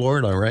Central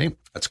Florida, right?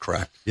 That's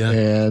correct. Yeah.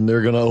 And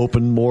they're going to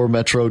open more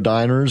Metro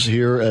Diners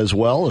here as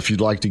well. If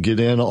you'd like to get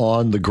in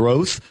on the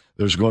growth,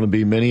 there's going to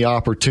be many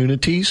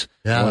opportunities.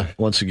 Yeah.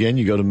 Once again,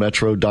 you go to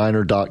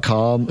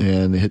metrodiner.com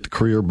and hit the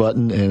career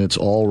button, and it's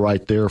all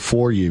right there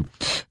for you.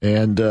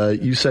 And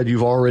you said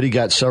you've already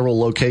got several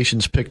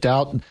locations picked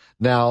out.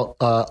 Now,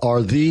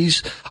 are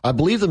these, I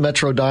believe the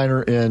Metro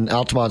Diner in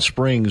Altamont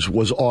Springs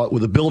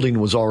the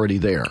building was already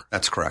there.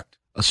 That's correct.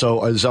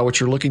 So is that what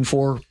you're looking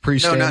for,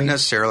 freestanding? No, not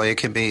necessarily. It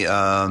can be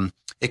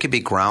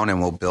ground,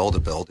 and we'll build a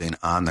building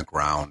on the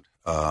ground.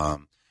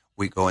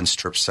 We go in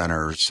strip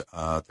centers.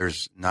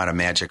 There's not a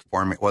magic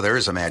formula. Well, there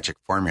is a magic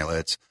formula.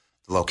 It's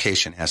the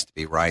location has to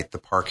be right. The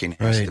parking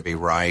has to be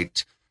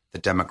right. The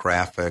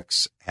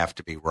demographics have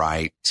to be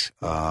right.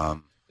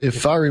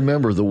 If I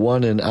remember, the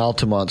one in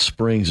Altamont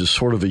Springs is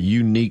sort of a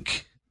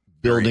unique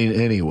building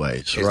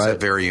anyways, right? It's a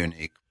very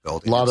unique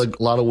building. A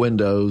lot of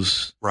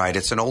windows. Right.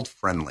 It's an old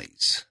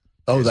Friendly's.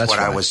 Oh, that's what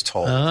right. I was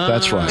told.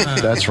 That's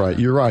right. That's right.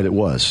 You're right. It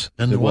was.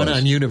 And the one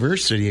on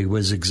University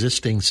was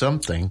existing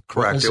something.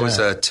 Correct. It was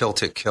a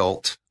Tilted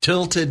Kilt.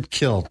 Tilted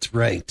Kilt.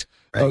 Right.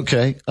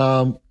 Okay.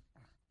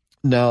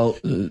 Now,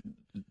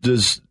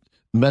 does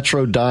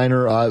Metro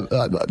Diner,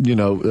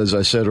 as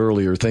I said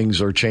earlier,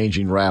 things are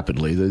changing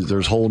rapidly.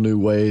 There's whole new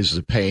ways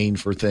of paying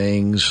for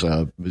things.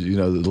 A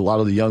lot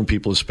of the young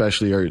people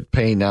especially are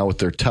paying now with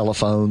their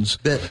telephones.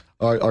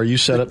 Are you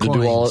set up to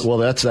do all? Well,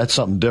 that's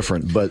something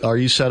different. But are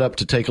you set up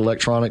to take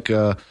electronic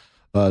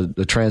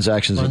the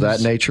transactions of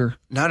that nature?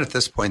 Not at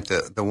this point.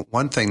 The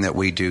one thing that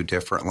we do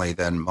differently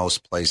than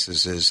most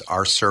places is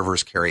our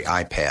servers carry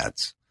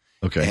iPads.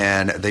 Okay.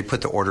 And they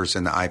put the orders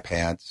in the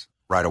iPads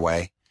right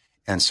away.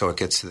 And so it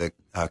gets to the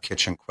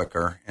kitchen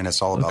quicker. And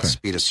it's all about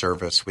speed of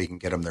service. We can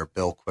get them their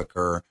bill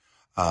quicker.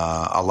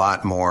 A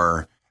lot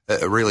more.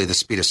 Really, the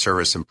speed of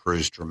service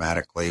improves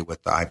dramatically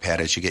with the iPad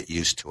as you get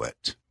used to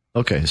it.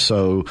 Okay,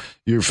 so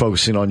you're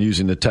focusing on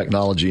using the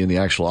technology in the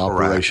actual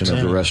operation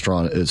of the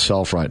restaurant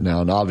itself right now.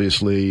 And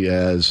obviously,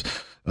 as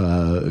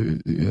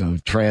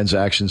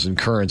transactions and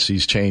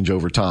currencies change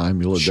over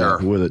time, you'll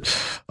adapt with it.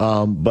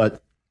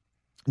 But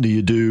do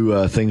you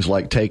do things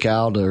like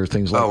takeout or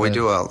things like that? Oh, we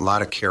do a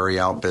lot of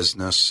carry-out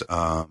business.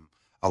 A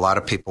lot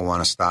of people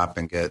want to stop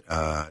and get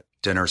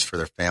dinners for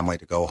their family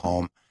to go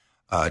home.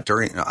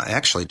 During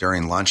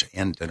lunch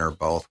and dinner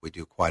both, we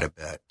do quite a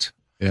bit.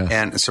 Yeah.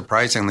 And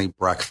surprisingly,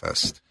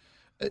 breakfast,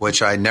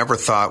 which I never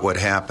thought would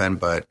happen,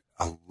 but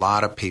a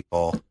lot of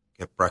people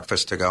get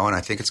breakfast to go. And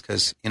I think it's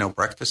because,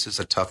 breakfast is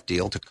a tough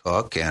deal to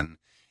cook and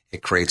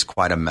it creates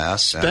quite a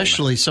mess.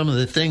 Especially some of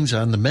the things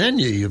on the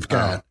menu you've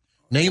got.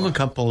 Name a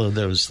couple of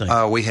those things.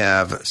 We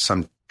have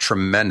some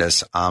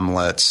tremendous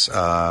omelets.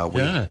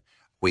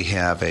 We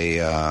have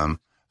a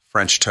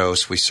French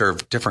toast. We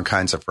serve different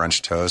kinds of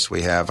French toast.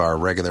 We have our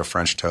regular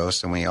French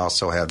toast, and we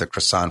also have the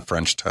croissant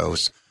French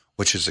toast,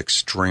 which is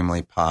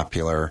extremely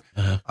popular.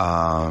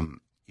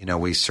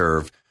 We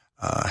serve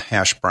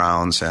hash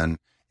browns, and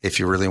if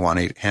you really want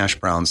to eat hash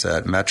browns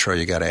at Metro,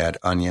 you got to add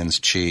onions,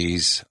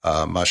 cheese,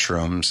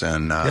 mushrooms,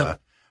 and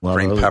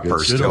green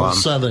peppers to them.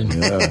 Southern.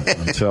 Yeah,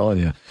 I'm telling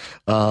you.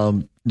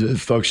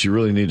 Folks, you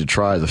really need to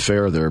try the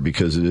fare there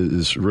because it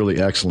is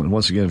really excellent.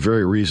 Once again,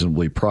 very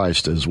reasonably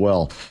priced as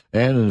well,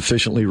 and an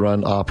efficiently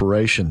run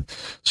operation.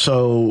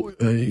 So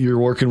you're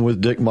working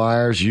with Dick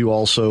Myers. You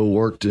also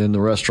worked in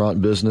the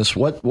restaurant business.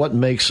 What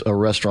makes a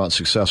restaurant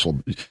successful?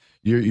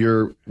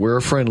 You're where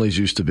a Friendly's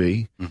used to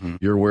be. Mm-hmm.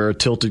 You're where a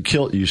Tilted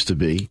Kilt used to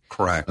be.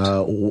 Correct.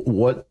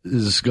 What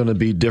is going to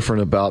be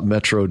different about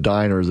Metro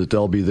Diner that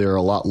they'll be there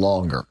a lot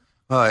longer?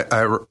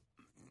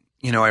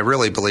 I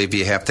really believe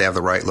you have to have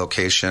the right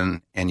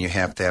location and you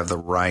have to have the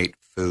right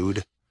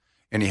food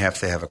and you have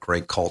to have a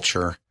great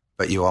culture,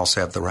 but you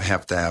also have to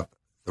have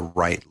the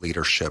right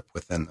leadership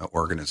within the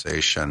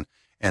organization.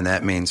 And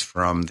that means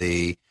from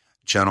the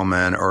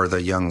gentleman or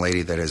the young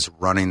lady that is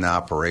running the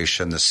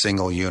operation, the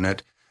single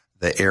unit,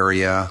 the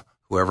area,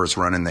 whoever's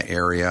running the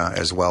area,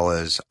 as well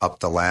as up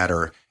the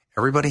ladder.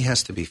 Everybody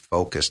has to be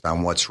focused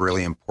on what's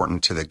really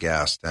important to the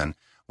guest. And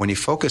when you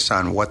focus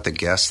on what the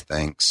guest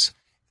thinks,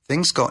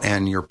 things go,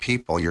 and your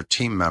people, your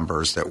team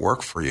members that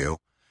work for you,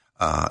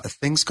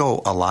 things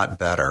go a lot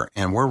better.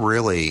 And we're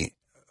really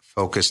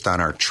focused on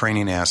our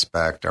training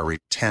aspect, our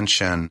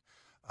retention,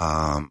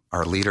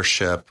 our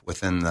leadership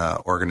within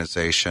the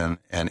organization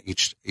and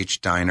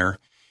each diner.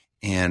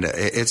 And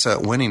it's a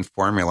winning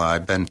formula.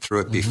 I've been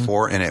through it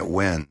before, and it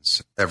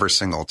wins every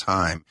single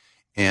time.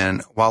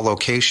 And while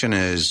location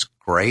is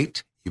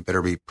great, you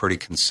better be pretty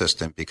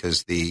consistent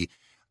because the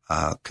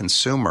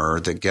consumer,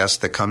 the guest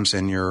that comes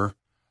in your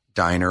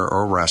diner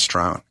or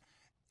restaurant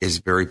is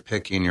very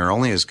picky, and you're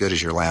only as good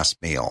as your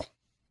last meal.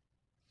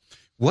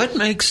 What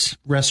makes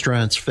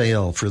restaurants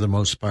fail for the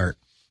most part?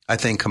 I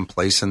think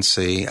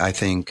complacency. I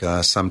think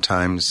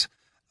sometimes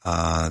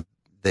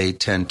they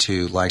tend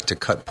to like to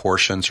cut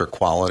portions or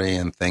quality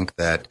and think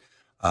that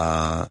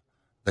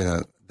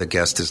the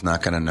guest is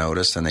not going to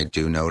notice, and they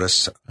do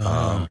notice.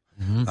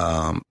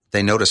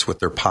 They notice with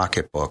their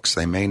pocketbooks.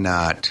 They may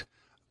not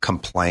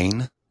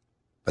complain,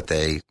 but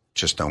they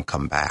just don't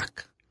come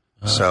back.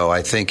 So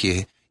I think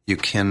you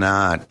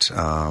cannot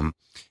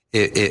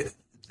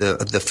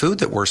the food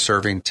that we're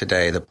serving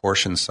today, the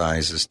portion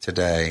sizes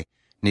today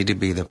need to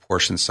be the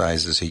portion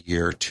sizes a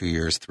year, 2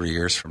 years, 3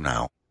 years from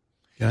now.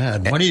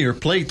 God, one of your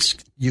plates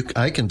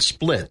I can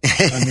split.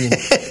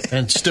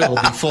 And still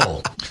be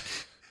full.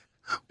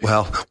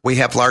 Well, we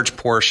have large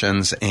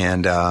portions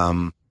and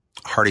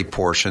hearty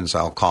portions,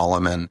 I'll call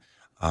them, and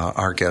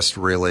our guests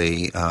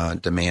really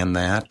demand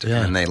that,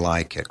 and they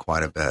like it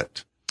quite a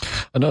bit.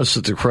 I noticed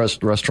that the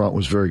restaurant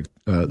was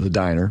the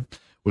diner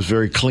was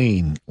very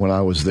clean when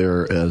I was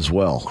there as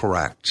well.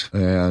 Correct.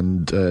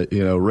 And,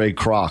 Ray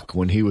Kroc,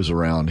 when he was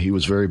around, he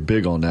was very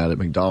big on that at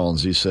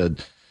McDonald's. He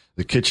said,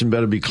 the kitchen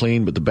better be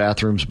clean, but the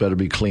bathrooms better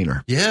be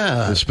cleaner.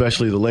 Yeah.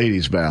 Especially the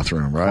ladies'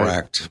 bathroom, right?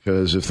 Correct.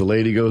 Because if the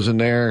lady goes in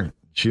there,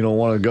 she don't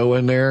want to go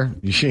in there,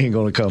 she ain't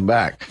going to come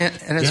back.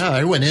 And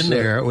I went in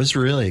there. It was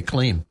really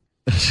clean.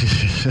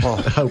 Well,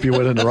 I hope you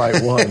went in the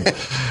right one.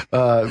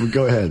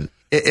 Go ahead.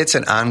 It's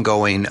an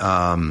ongoing.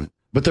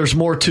 But there's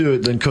more to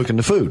it than cooking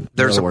the food.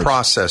 There's a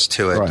process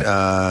to it.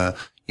 Right.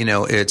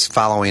 It's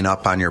following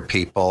up on your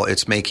people.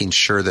 It's making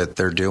sure that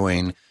they're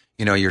doing,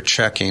 you're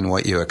checking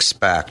what you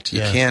expect.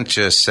 You can't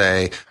just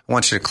say, I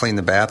want you to clean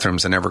the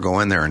bathrooms and never go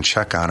in there and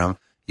check on them.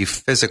 You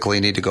physically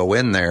need to go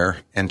in there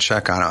and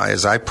check on them.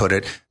 As I put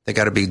it, they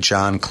got to be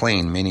John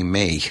clean, meaning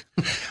me.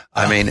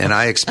 And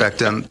I expect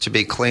them to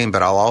be clean,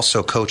 but I'll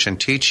also coach and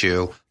teach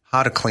you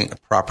how to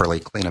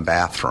properly clean a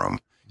bathroom.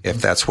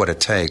 if that's what it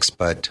takes.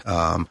 But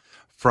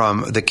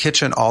from the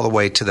kitchen all the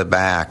way to the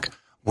back,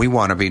 we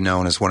want to be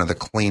known as one of the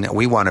cleanest.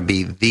 We want to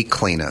be the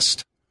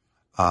cleanest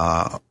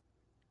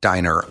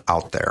diner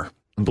out there.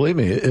 And believe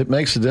me, it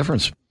makes a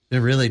difference. It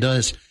really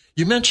does.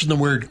 You mentioned the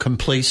word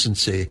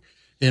complacency.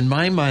 In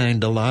my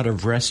mind, a lot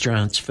of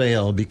restaurants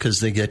fail because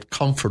they get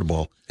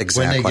comfortable.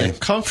 Exactly. When they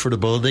get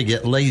comfortable, they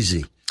get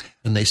lazy.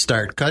 And they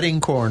start cutting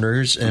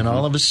corners, and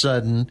all of a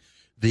sudden,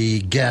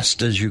 the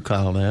guest, as you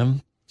call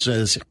them,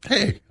 says,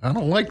 hey, I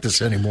don't like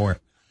this anymore.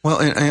 Well,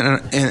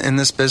 in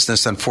this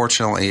business,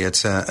 unfortunately,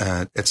 it's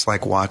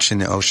like watching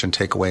the ocean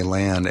take away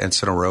land.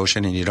 It's an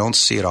erosion, and you don't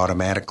see it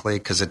automatically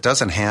because it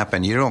doesn't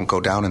happen. You don't go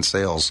down in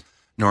sales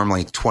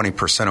normally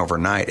 20%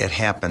 overnight. It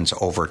happens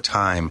over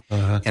time.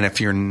 And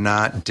if you're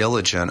not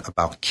diligent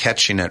about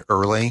catching it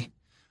early,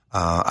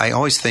 I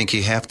always think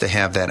you have to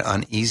have that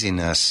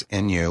uneasiness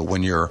in you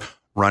when you're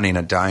running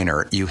a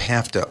diner. You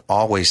have to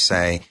always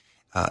say,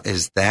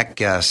 is that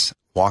guest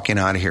walking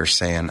out of here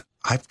saying,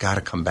 I've got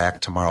to come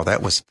back tomorrow.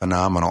 That was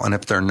phenomenal. And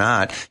if they're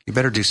not, you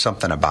better do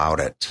something about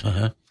it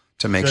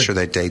to make sure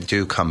that they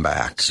do come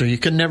back. So you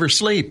can never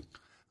sleep.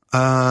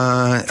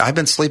 I've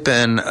been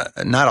sleeping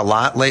not a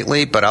lot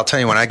lately, but I'll tell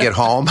you when I get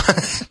home,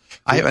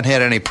 I haven't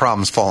had any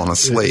problems falling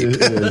asleep.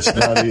 It's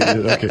not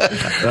easy.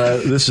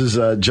 Okay. This is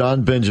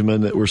John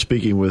Benjamin that we're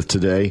speaking with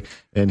today,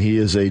 and he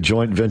is a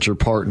joint venture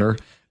partner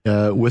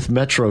with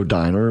Metro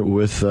Diner,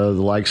 with the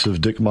likes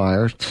of Dick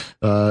Meyer,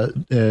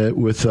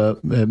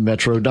 with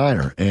Metro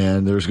Diner.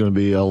 And there's going to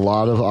be a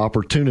lot of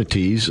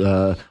opportunities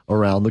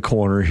around the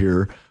corner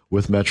here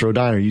with Metro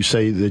Diner. You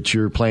say that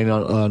you're planning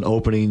on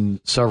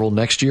opening several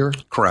next year?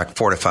 Correct,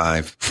 4 to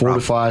 5. 4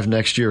 to 5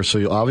 next year.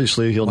 So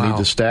obviously he'll need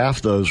to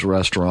staff those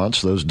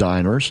restaurants, those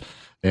diners,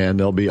 and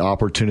there'll be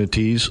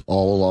opportunities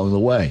all along the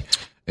way.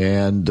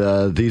 And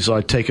these,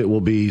 I take it,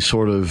 will be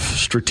sort of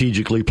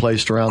strategically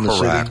placed around the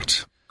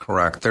city?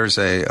 Correct. There's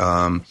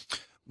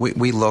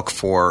we look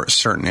for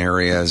certain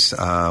areas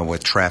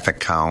with traffic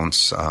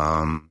counts.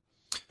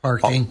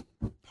 Parking.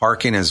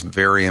 Parking is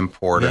very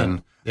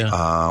important.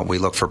 Yeah. We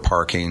look for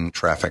parking,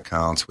 traffic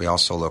counts. We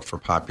also look for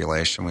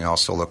population. We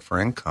also look for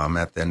income.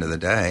 At the end of the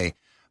day,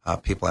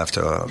 people have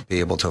to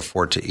be able to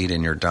afford to eat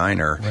in your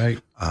diner. Right.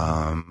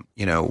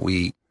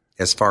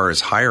 As far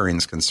as hiring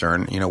is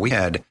concerned, we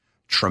had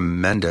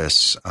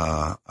tremendous,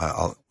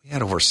 we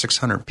had over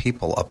 600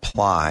 people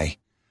apply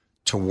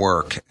to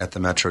work at the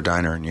Metro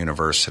Diner and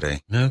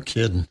University. No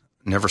kidding.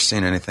 Never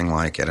seen anything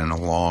like it in a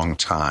long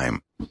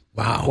time.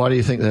 Wow. Why do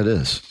you think that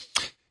is?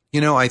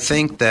 I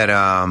think that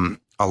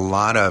a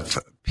lot of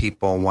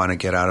people want to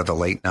get out of the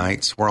late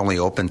nights. We're only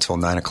open till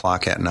 9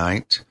 o'clock at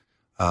night.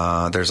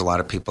 There's a lot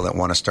of people that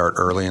want to start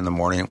early in the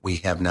morning. We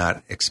have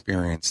not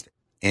experienced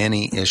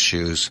any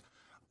issues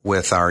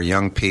with our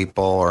young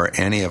people or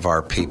any of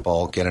our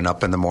people getting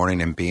up in the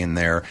morning and being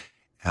there.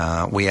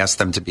 We ask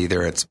them to be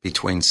there. It's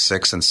between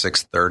 6 and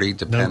 6:30,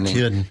 depending.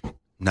 No kidding.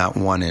 Not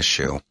one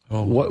issue.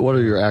 Oh. What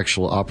are your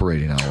actual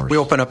operating hours? We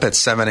open up at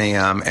 7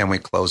 a.m. and we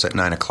close at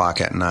 9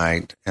 o'clock at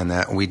night. And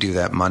that we do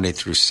that Monday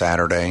through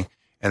Saturday.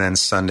 And then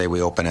Sunday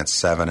we open at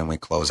 7 and we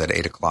close at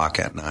 8 o'clock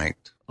at night.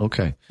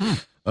 Okay.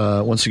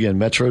 Once again,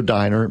 Metro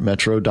Diner,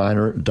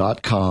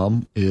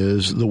 metrodiner.com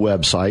is the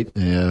website.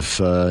 If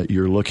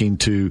you're looking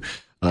to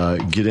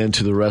get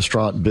into the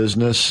restaurant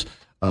business,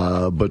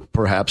 but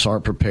perhaps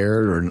aren't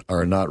prepared or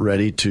are not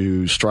ready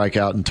to strike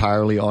out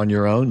entirely on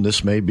your own,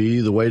 this may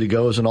be the way to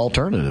go as an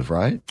alternative,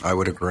 right? I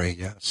would agree,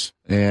 yes.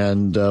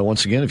 And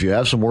once again, if you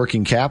have some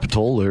working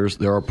capital,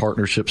 there are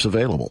partnerships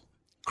available.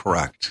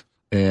 Correct.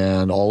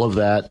 And all of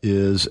that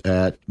is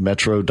at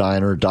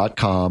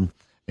metrodiner.com,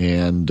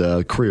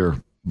 and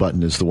career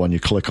button is the one you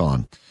click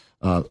on.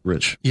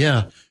 Rich?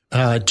 Yeah.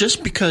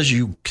 Just because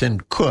you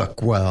can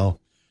cook well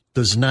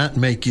does not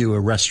make you a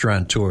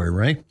restaurateur,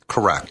 right?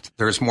 Correct.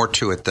 There's more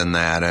to it than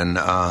that. And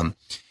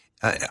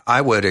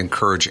I would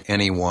encourage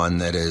anyone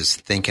that is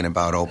thinking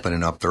about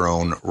opening up their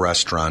own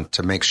restaurant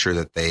to make sure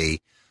that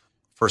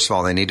first of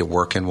all, they need to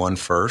work in one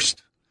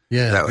first.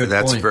 Yeah,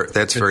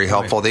 that's very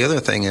helpful. The other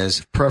thing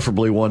is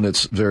preferably one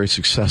that's very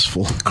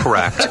successful.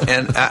 Correct.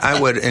 And I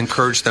would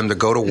encourage them to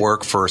go to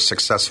work for a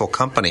successful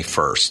company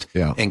first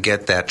and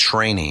get that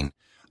training.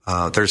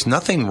 There's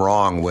nothing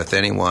wrong with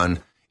anyone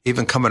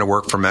even coming to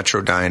work for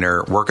Metro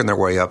Diner, working their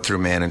way up through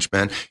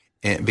management,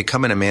 and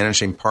becoming a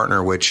managing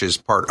partner, which is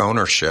part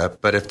ownership.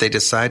 But if they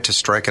decide to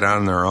strike it out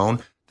on their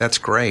own, that's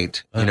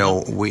great.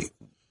 We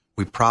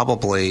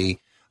probably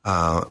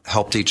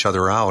helped each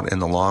other out in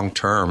the long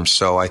term.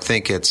 So I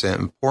think it's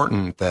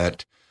important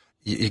that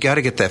you got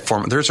to get that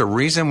form. There's a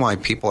reason why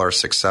people are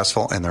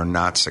successful and they're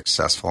not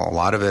successful. A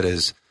lot of it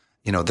is,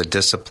 the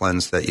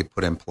disciplines that you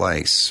put in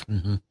place.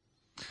 Mm-hmm.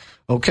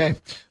 Okay.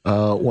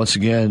 Once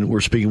again,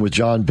 we're speaking with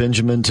John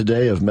Benjamin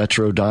today of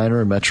Metro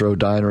Diner,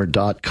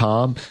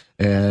 metrodiner.com.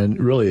 And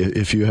really,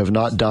 if you have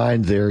not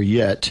dined there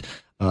yet,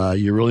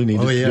 you really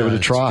need to give it a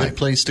try. It's a good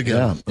place to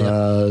go.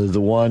 The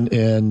one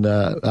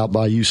out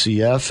by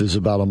UCF is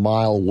about a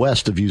mile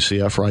west of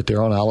UCF, right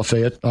there on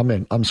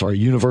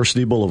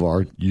University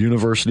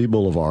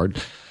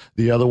Boulevard. The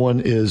The other one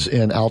is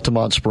in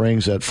Altamont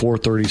Springs at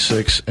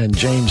 436 and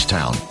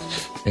Jamestown.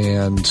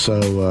 And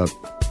so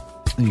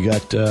you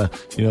got,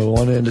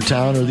 one end of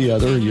town or the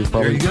other. You're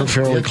probably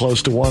fairly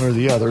close to one or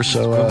the other.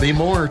 So there'll be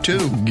more, too.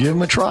 Give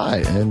them a try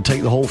and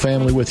take the whole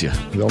family with you.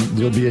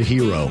 You'll be a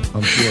hero,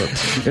 I'm sure.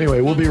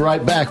 Anyway, we'll be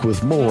right back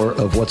with more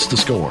of What's the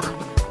Score?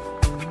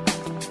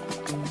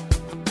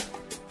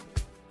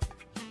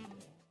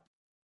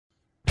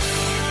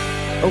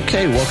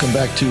 Okay, welcome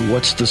back to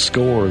What's the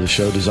Score, the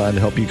show designed to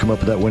help you come up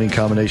with that winning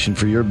combination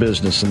for your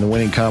business. And the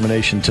winning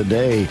combination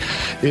today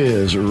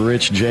is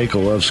Rich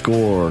Jekyll of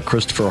Score,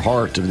 Christopher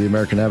Hart of the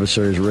American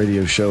Adversaries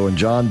Radio Show, and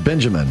John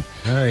Benjamin,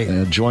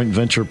 a joint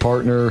venture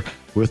partner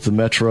with the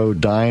Metro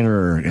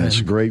Diner. And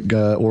it's a great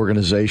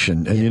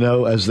organization. And,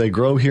 as they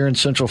grow here in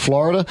Central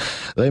Florida,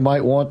 they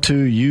might want to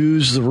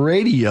use the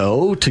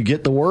radio to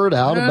get the word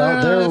out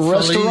about their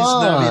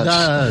restaurants.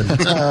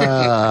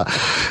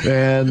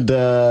 And,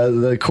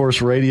 of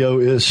course, radio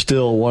is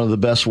still one of the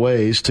best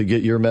ways to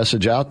get your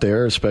message out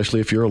there, especially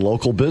if you're a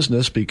local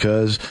business,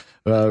 because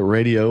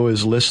radio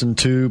is listened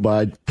to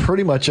by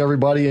pretty much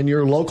everybody in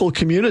your local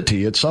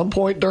community at some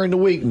point during the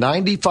week.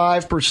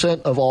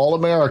 95% of all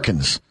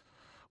Americans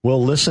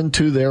will listen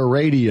to their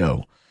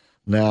radio.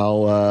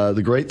 Now,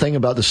 the great thing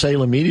about the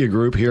Salem Media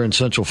Group here in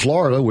Central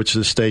Florida, which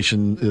this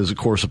station is, of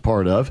course, a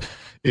part of,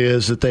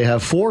 is that they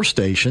have 4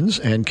 stations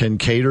and can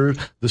cater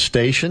the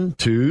station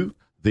to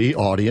the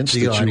audience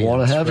you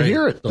want to have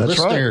hear it. That's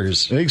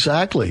listeners. Right.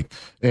 Exactly.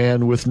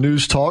 And with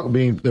News Talk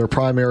being their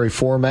primary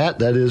format,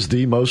 that is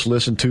the most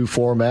listened to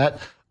format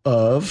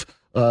of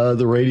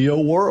the radio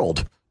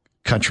world.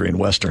 Country and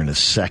Western is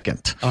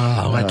second.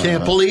 Oh, I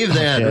can't believe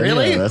that.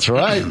 Really? Yeah, that's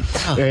right.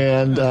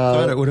 And I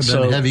thought it would have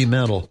been heavy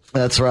metal.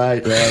 That's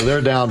right.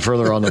 They're down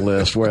further on the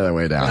list. Where are they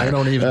way down? I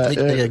don't even think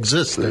they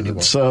exist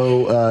anymore.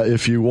 So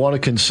if you want to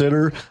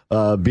consider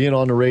being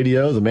on the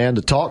radio, the man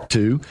to talk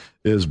to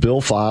is Bill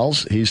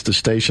Files. He's the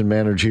station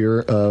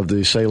manager of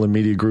the Salem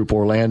Media Group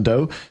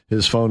Orlando.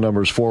 His phone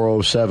number is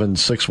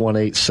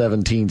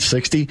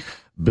 407-618-1760.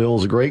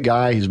 Bill's a great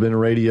guy. He's been in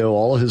radio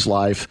all of his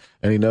life,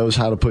 and he knows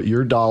how to put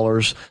your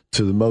dollars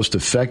to the most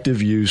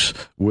effective use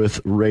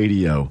with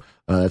radio.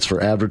 That's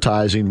for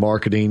advertising,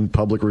 marketing,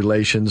 public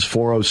relations,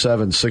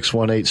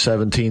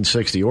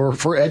 407-618-1760, or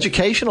for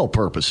educational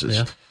purposes.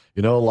 Yeah.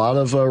 A lot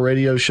of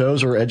radio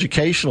shows are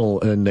educational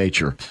in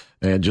nature,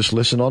 and just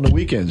listen on the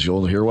weekends.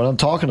 You'll hear what I'm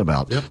talking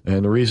about. Yep.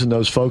 And the reason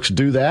those folks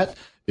do that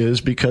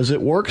is because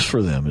it works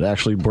for them. It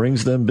actually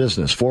brings them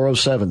business.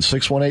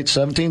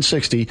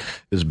 407-618-1760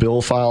 is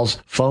Bill Files'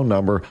 phone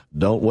number.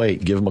 Don't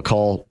wait. Give him a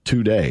call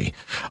today.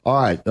 All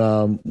right.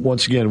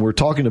 Once again, we're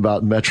talking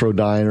about Metro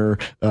Diner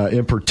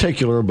in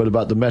particular, but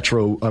about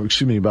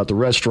the about the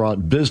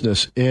restaurant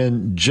business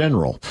in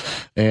general.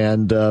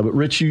 And but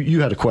Rich,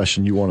 you had a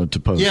question you wanted to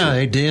pose. Yeah,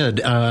 I did.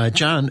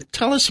 John,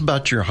 tell us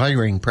about your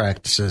hiring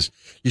practices.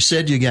 You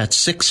said you got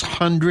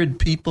 600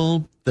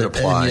 people that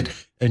applied.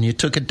 And you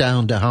took it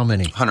down to how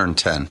many?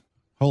 110.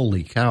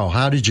 Holy cow.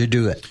 How did you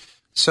do it?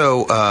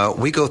 So for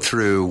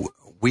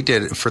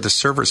the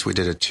servers, we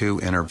did a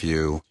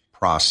 2-interview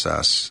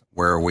process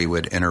where we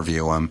would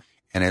interview them,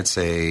 and it's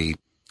a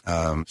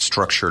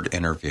structured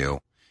interview.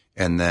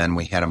 And then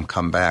we had them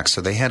come back.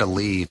 So they had to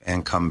leave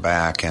and come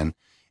back. And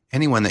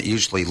anyone that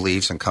usually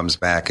leaves and comes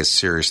back is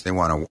serious. They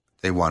want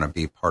to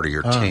be part of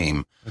your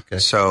team. Okay.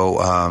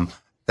 So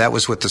that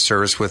was with the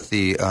service, with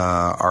the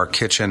our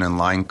kitchen and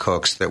line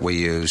cooks that we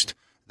used,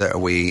 that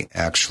we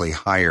actually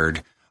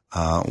hired.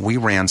 We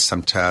ran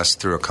some tests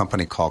through a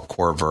company called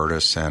Core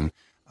Vertus, and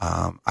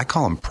I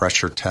call them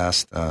pressure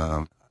tests.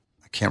 I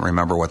can't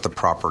remember what the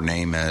proper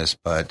name is,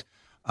 but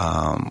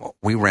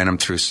we ran them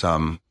through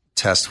some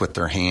tests with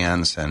their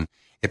hands, and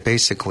it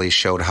basically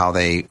showed how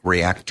they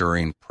react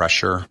during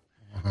pressure,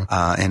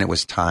 and it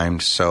was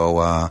timed.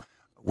 So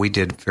we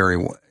did very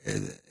well.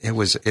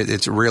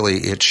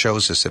 It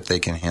shows us if they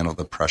can handle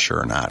the pressure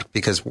or not,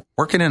 because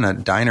working in a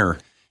diner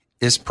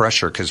is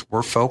pressure, because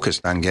we're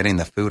focused on getting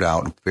the food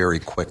out very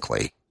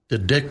quickly.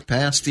 Did Dick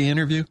pass the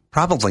interview?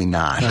 Probably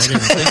not. I didn't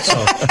think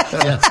so.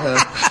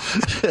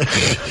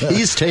 Yeah.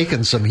 He's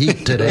taking some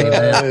heat today,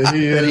 man.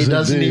 He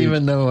doesn't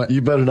even know it.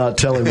 You better not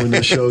tell him when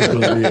this show's going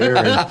to be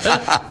airing.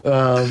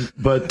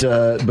 But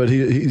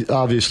he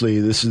obviously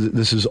this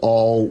is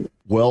all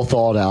well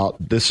thought out.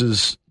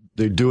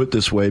 They do it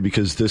this way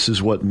because this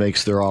is what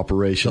makes their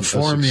operation a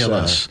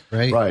success.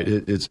 Right? Right.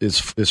 It's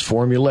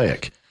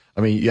formulaic. I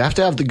mean, you have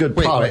to have the good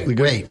product.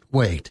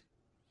 Wait.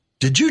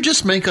 Did you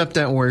just make up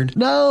that word?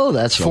 No,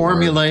 that's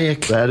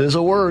formulaic. That is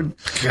a word.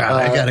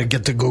 God, I got to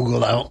get the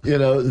Google out.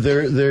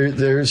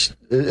 There's,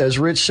 as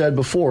Rich said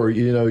before,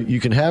 you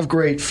can have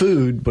great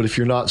food, but if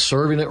you're not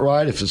serving it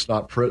right, if it's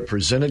not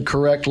presented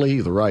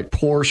correctly, the right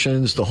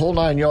portions, the whole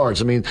 9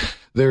 yards. I mean,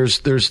 there's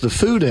the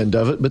food end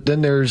of it, but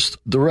then there's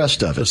the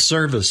rest of it. The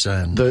service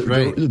end.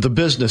 The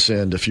business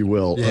end, if you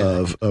will,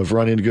 of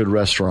running a good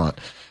restaurant.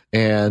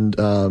 And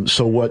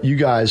so what you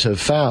guys have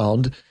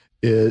found,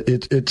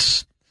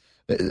 it's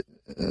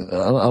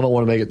I don't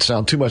want to make it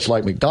sound too much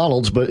like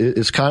McDonald's, but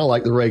it's kind of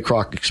like the Ray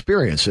Kroc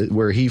experience,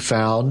 where he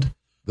found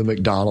the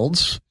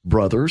McDonald's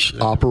brothers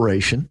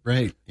operation,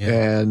 right?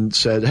 And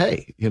said,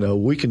 hey,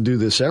 we can do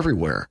this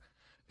everywhere.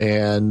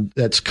 And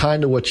that's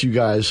kind of what you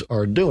guys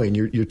are doing.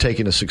 You're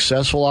taking a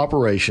successful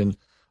operation,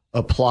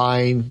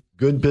 applying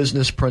good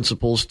business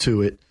principles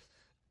to it,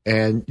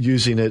 and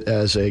using it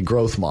as a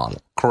growth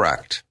model.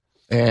 Correct.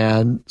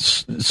 And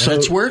so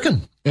it's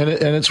working. And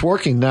it's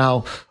working.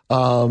 Now,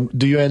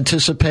 do you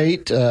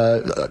anticipate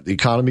the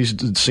economy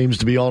seems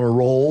to be on a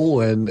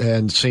roll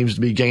and seems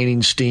to be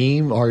gaining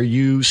steam? Are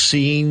you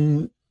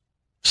seeing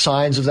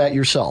signs of that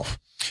yourself?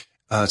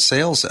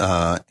 Sales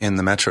in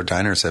the Metro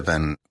Diners have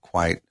been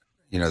quite,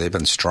 they've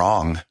been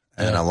strong.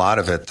 And a lot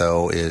of it,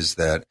 though, is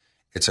that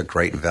it's a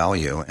great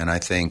value. And I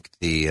think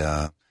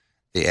the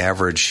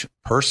average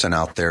person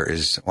out there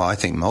I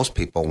think most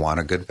people want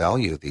a good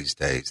value these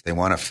days. They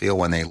want to feel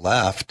when they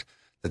left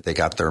that they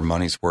got their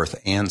money's worth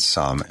and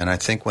some. And I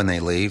think when they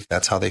leave,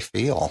 that's how they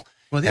feel.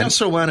 Well, they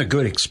also want a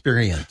good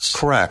experience.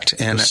 Correct.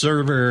 And the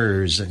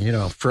servers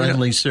and,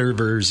 friendly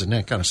servers and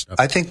that kind of stuff.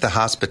 I think the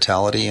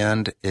hospitality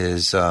end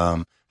is,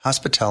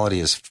 hospitality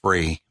is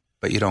free,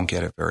 but you don't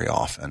get it very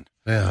often.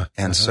 Yeah.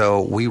 And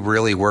so we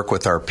really work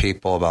with our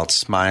people about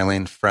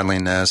smiling,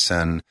 friendliness,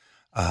 and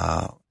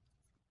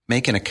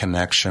making a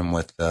connection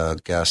with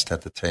the guest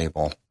at the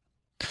table.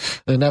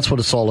 And that's what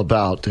it's all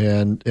about.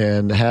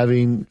 And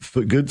having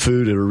good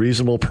food at a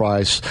reasonable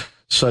price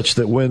such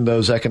that when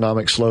those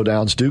economic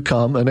slowdowns do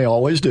come, and they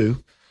always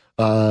do,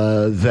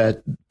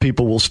 that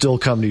people will still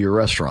come to your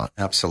restaurant.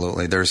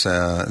 Absolutely. There's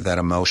that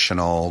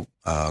emotional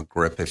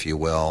grip, if you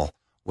will,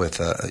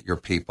 with your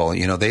people.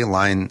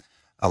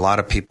 A lot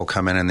of people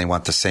come in and they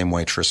want the same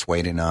waitress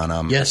waiting on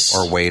them,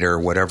 or waiter,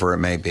 whatever it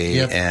may be.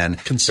 Yep. And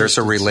there's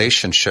a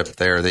relationship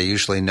there. They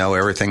usually know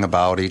everything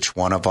about each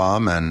one of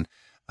them. And,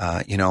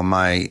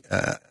 my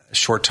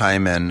short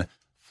time in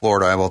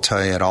Florida, I will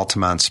tell you at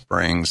Altamont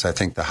Springs, I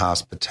think the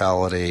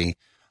hospitality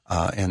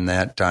in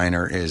that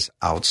diner is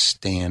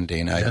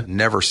outstanding. Yeah. I've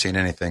never seen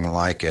anything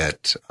like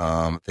it.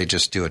 They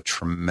just do a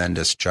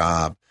tremendous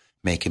job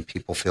making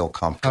people feel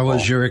comfortable. How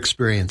was your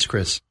experience,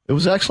 Chris? It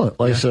was excellent.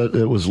 Like I said,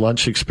 it was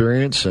lunch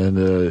experience, and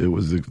it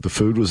was the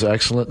food was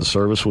excellent. The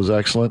service was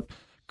excellent.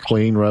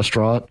 Clean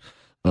restaurant.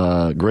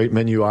 Great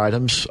menu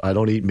items. I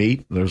don't eat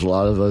meat. There's a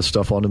lot of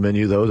stuff on the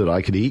menu, though, that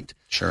I could eat.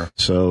 Sure.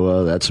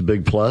 So that's a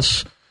big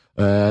plus.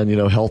 And,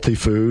 healthy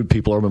food.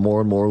 People are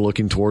more and more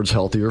looking towards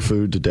healthier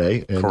food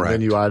today. And correct. The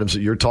menu items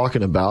that you're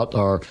talking about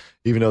are,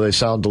 even though they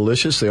sound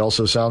delicious, they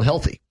also sound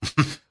healthy.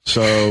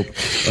 So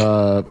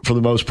for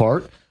the most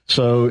part.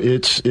 So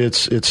it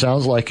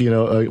sounds like,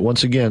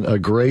 once again, a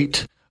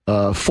great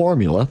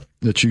formula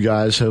that you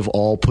guys have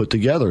all put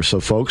together. So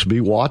folks, be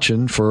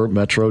watching for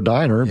Metro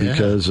Diner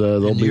because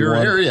there'll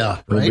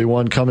be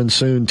one coming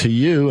soon to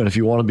you. And if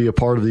you want to be a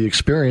part of the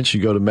experience,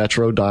 you go to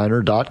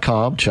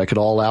metrodiner.com, check it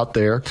all out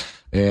there.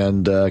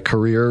 And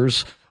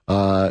careers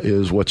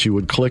is what you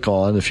would click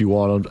on if you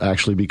want to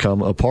actually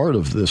become a part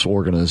of this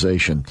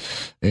organization.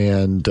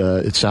 And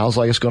it sounds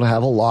like it's going to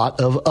have a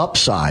lot of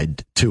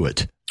upside to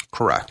it.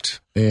 Correct.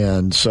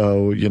 And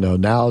so,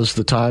 now's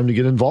the time to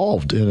get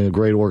involved in a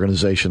great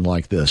organization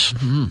like this.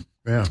 Mm-hmm.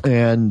 Yeah.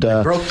 And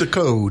they broke the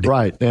code.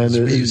 Right. And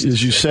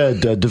as you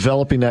said,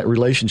 developing that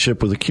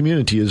relationship with the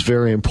community is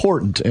very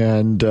important.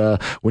 And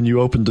when you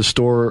opened the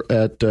store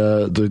at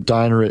the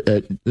diner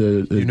at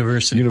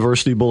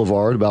University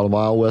Boulevard, about a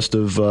mile west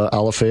of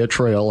Alafaya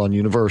Trail on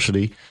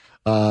University,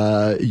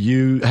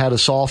 you had a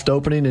soft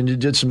opening and you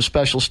did some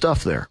special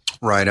stuff there.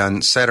 Right.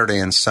 On Saturday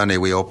and Sunday,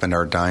 we opened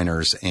our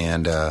diners,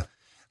 and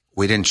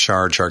we didn't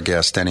charge our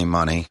guests any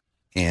money.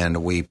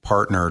 And we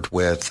partnered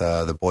with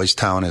the Boys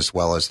Town as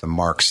well as the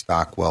Mark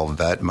Stockwell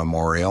Vet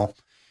Memorial.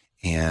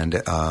 And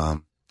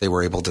they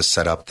were able to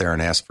set up there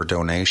and ask for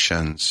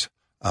donations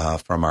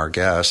from our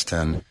guests.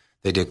 And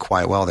they did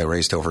quite well. They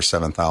raised over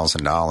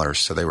 $7,000.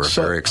 So they were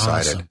very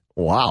excited. Awesome.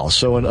 Wow.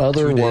 So in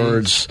other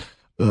words,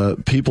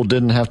 people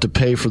didn't have to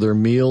pay for their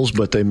meals,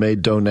 but they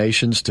made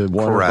donations to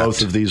one Correct. or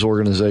both of these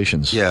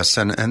organizations. Yes.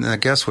 And I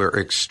guess we're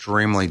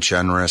extremely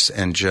generous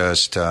and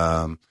just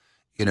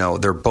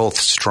they're both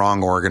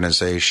strong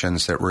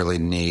organizations that really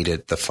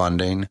needed the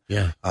funding.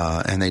 Yeah.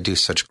 And they do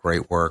such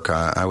great work.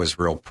 I was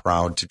real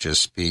proud to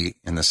just be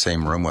in the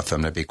same room with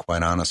them, to be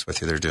quite honest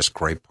with you. They're just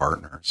great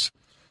partners.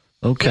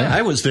 Okay. Yeah,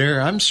 I was there.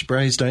 I'm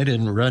surprised I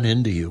didn't run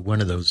into you one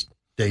of those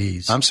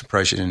days. I'm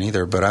surprised you didn't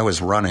either, but I was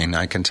running.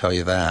 I can tell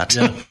you that.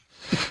 Yeah.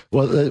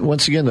 Well,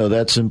 once again, though,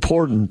 that's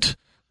important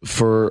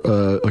for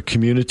a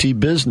community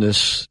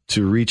business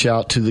to reach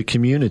out to the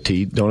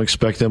community. Don't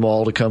expect them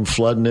all to come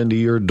flooding into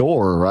your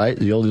door,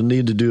 right? You'll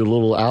need to do a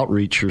little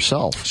outreach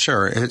yourself.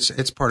 Sure.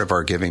 It's part of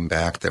our giving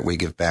back, that we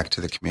give back to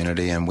the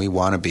community, and we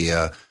want to be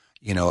a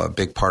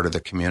big part of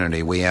the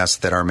community. We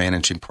ask that our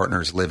managing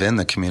partners live in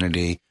the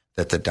community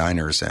that the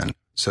diner's in,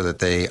 so that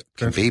they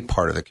can be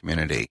part of the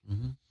community.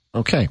 Mm-hmm.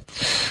 Okay.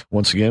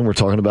 Once again, we're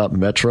talking about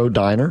Metro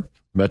Diner.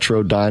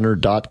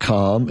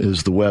 MetroDiner.com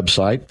is the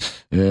website.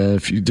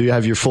 Do you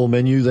have your full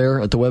menu there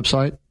at the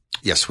website?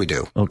 Yes, we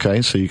do.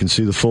 Okay, so you can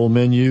see the full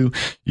menu.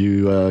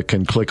 You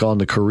can click on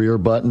the career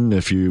button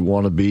if you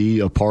want to be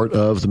a part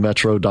of the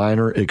Metro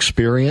Diner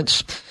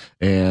experience.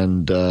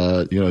 And,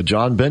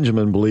 John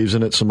Benjamin believes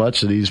in it so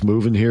much that he's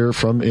moving here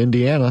from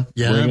Indiana,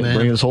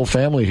 bringing his whole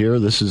family here.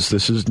 This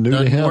is new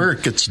to him.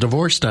 Work. It's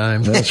divorce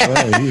time. That's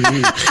right.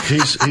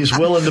 He's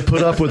willing to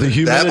put up with the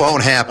humidity. That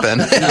won't happen.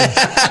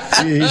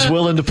 He's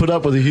willing to put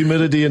up with the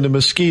humidity and the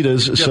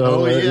mosquitoes.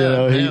 So,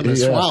 the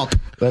swamp.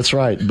 That's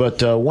right.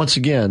 But once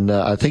again,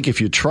 I think if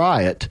you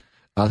try it,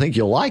 I think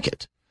you'll like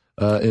it.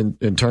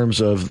 In terms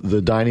of the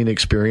dining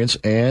experience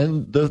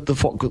and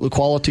the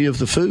quality of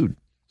the food.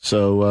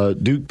 So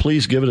do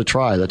please give it a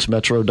try. That's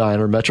Metro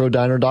Diner,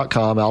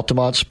 metrodiner.com,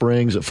 Altamont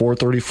Springs at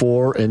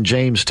 434 in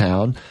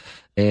Jamestown,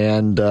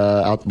 and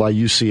out by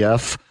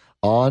UCF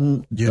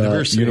on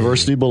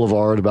University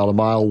Boulevard, about a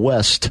mile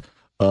west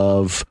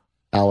of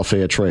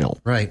Alafaya Trail.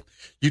 Right.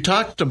 You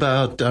talked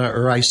about,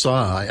 or I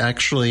saw,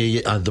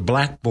 actually, the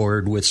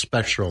blackboard with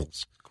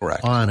specials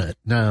on it.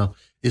 Now,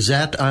 is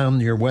that on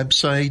your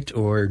website,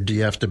 or do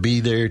you have to be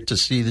there to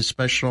see the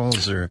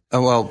specials? Or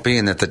well,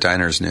 being that the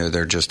diner's new,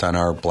 they're just on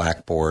our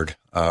blackboard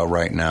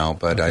right now.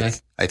 But okay.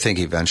 I think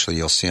eventually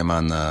you'll see them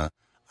on our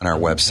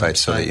website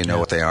so that you know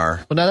what they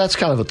are. Well, now that's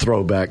kind of a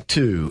throwback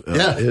too,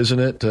 isn't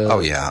it?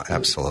 Oh yeah,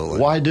 absolutely.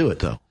 Why do it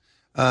though?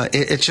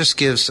 It just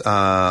gives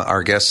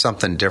our guests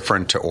something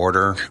different to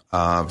order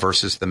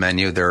versus the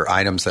menu. There are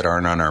items that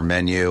aren't on our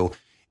menu.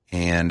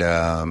 And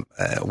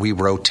we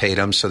rotate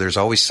them, so there's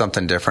always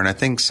something different. I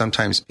think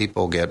sometimes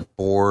people get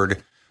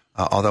bored,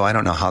 although I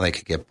don't know how they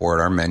could get bored.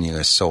 Our menu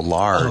is so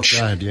large. Oh,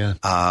 God, yeah.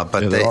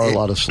 But there are a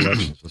lot of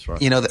selections. That's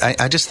right.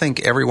 I just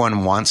think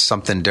everyone wants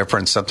something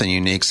different, something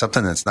unique,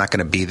 something that's not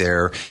going to be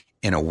there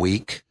in a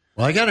week.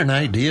 Well, I got an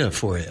idea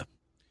for you.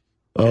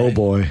 Oh,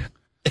 boy.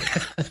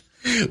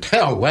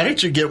 Hell, why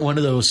don't you get one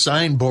of those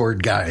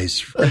signboard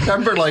guys?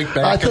 Remember, like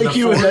back I think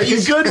you 40s? would make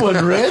a good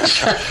one,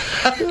 Rich.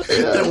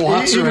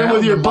 Even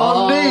with your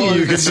bum knee,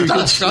 you could do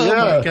good.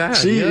 My God,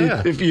 see,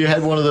 if you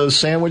had one of those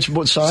sandwich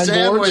boards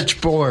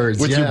boards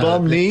with your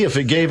bum knee, if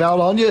it gave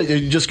out on you,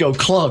 you'd just go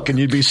clunk, and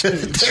you'd be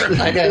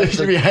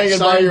hanging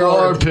by your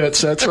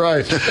armpits. That's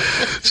right.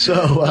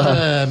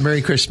 So,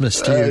 Merry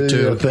Christmas to you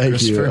too.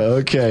 Thank you.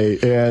 Okay,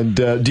 and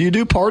do you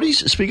do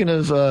parties? Speaking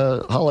of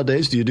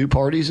holidays, do you do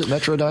parties at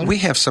Metro Diner? We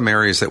have some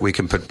areas that we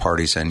can put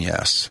parties in,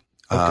 yes.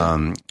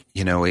 Okay.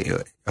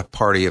 A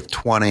party of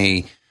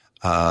 20.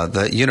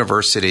 The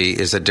university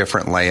is a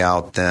different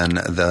layout than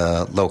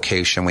the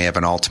location. We have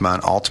an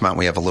Altamont. Altamont,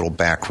 we have a little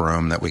back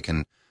room that we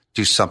can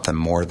do something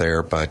more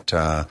there, but,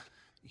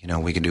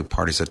 we can do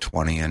parties of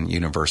 20 in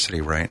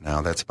university right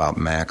now. That's about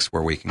max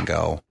where we can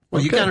go.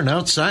 Well, you got an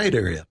outside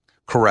area.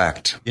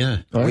 Correct.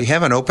 Yeah. Right. We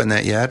haven't opened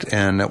that yet,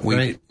 and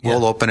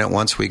we'll open it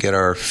once we get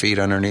our feet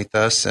underneath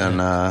us,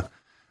 and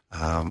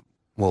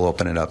we'll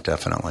open it up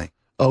definitely.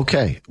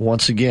 Okay.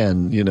 Once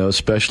again,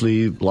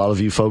 especially a lot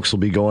of you folks will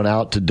be going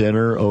out to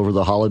dinner over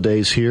the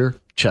holidays here.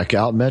 Check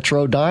out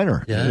Metro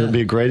Diner. Yeah. It'll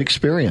be a great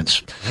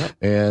experience. Yep.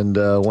 And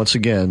once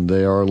again,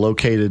 they are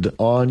located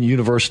on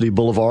University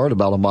Boulevard,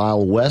 about a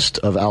mile west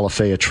of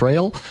Alafaya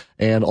Trail,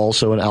 and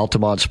also in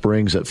Altamont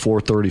Springs at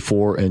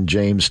 434 in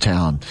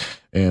Jamestown.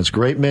 And it's a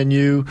great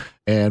menu.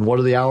 And what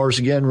are the hours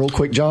again, real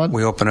quick, John?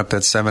 We open up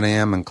at 7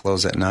 a.m. and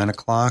close at 9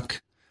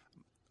 o'clock.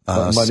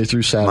 Monday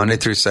through Saturday. Monday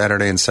through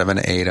Saturday, and 7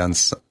 to 8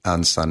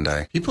 on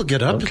Sunday. People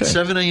get up at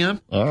 7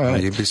 a.m.? All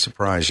right. You'd be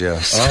surprised,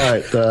 yes. All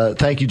right.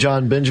 Thank you,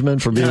 John Benjamin,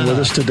 for being with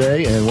us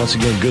today. And once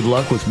again, good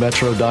luck with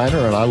Metro Diner,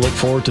 and I look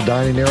forward to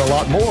dining there a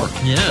lot more.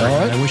 Yeah. All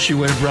right. I wish you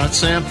would have brought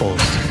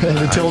samples. And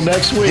until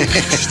next week.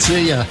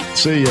 See ya.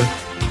 See ya.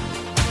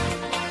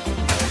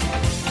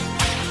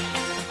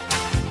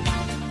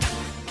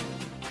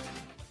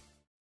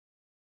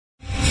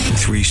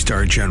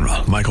 Three-star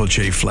General Michael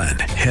J. Flynn,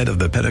 head of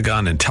the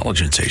Pentagon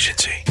Intelligence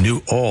Agency,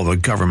 knew all the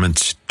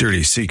government's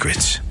dirty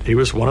secrets. He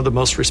was one of the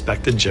most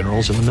respected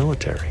generals in the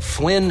military.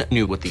 Flynn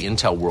knew what the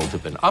intel world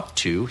had been up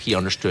to. He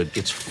understood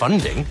its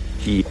funding.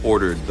 He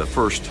ordered the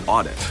first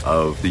audit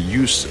of the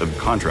use of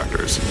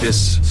contractors.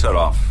 This set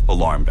off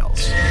alarm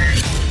bells.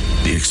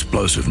 The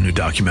explosive new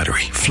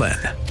documentary, Flynn,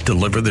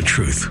 Deliver the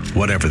Truth,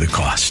 Whatever the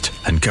Cost,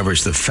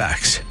 uncovers the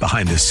facts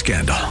behind this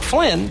scandal.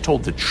 Flynn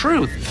told the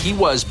truth. He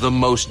was the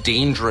most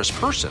dangerous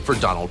person for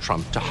Donald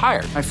Trump to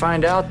hire. I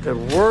find out the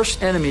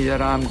worst enemy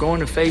that I'm going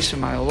to face in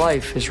my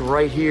life is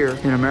right here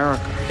in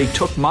America. They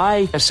took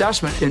my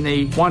assessment and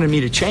they wanted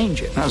me to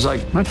change it. And I was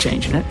like, I'm not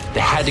changing it.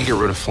 They had to get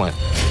rid of Flynn.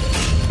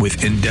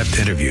 With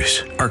in-depth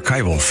interviews,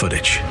 archival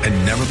footage,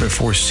 and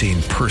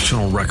never-before-seen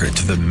personal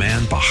records of the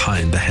man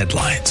behind the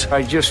headlines.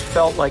 I just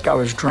felt like I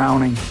was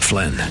drowning.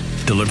 Flynn,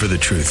 Deliver the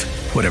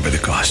Truth, Whatever the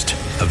Cost.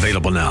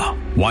 Available now.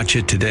 Watch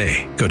it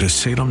today. Go to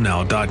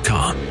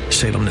salemnow.com.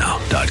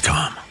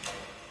 salemnow.com.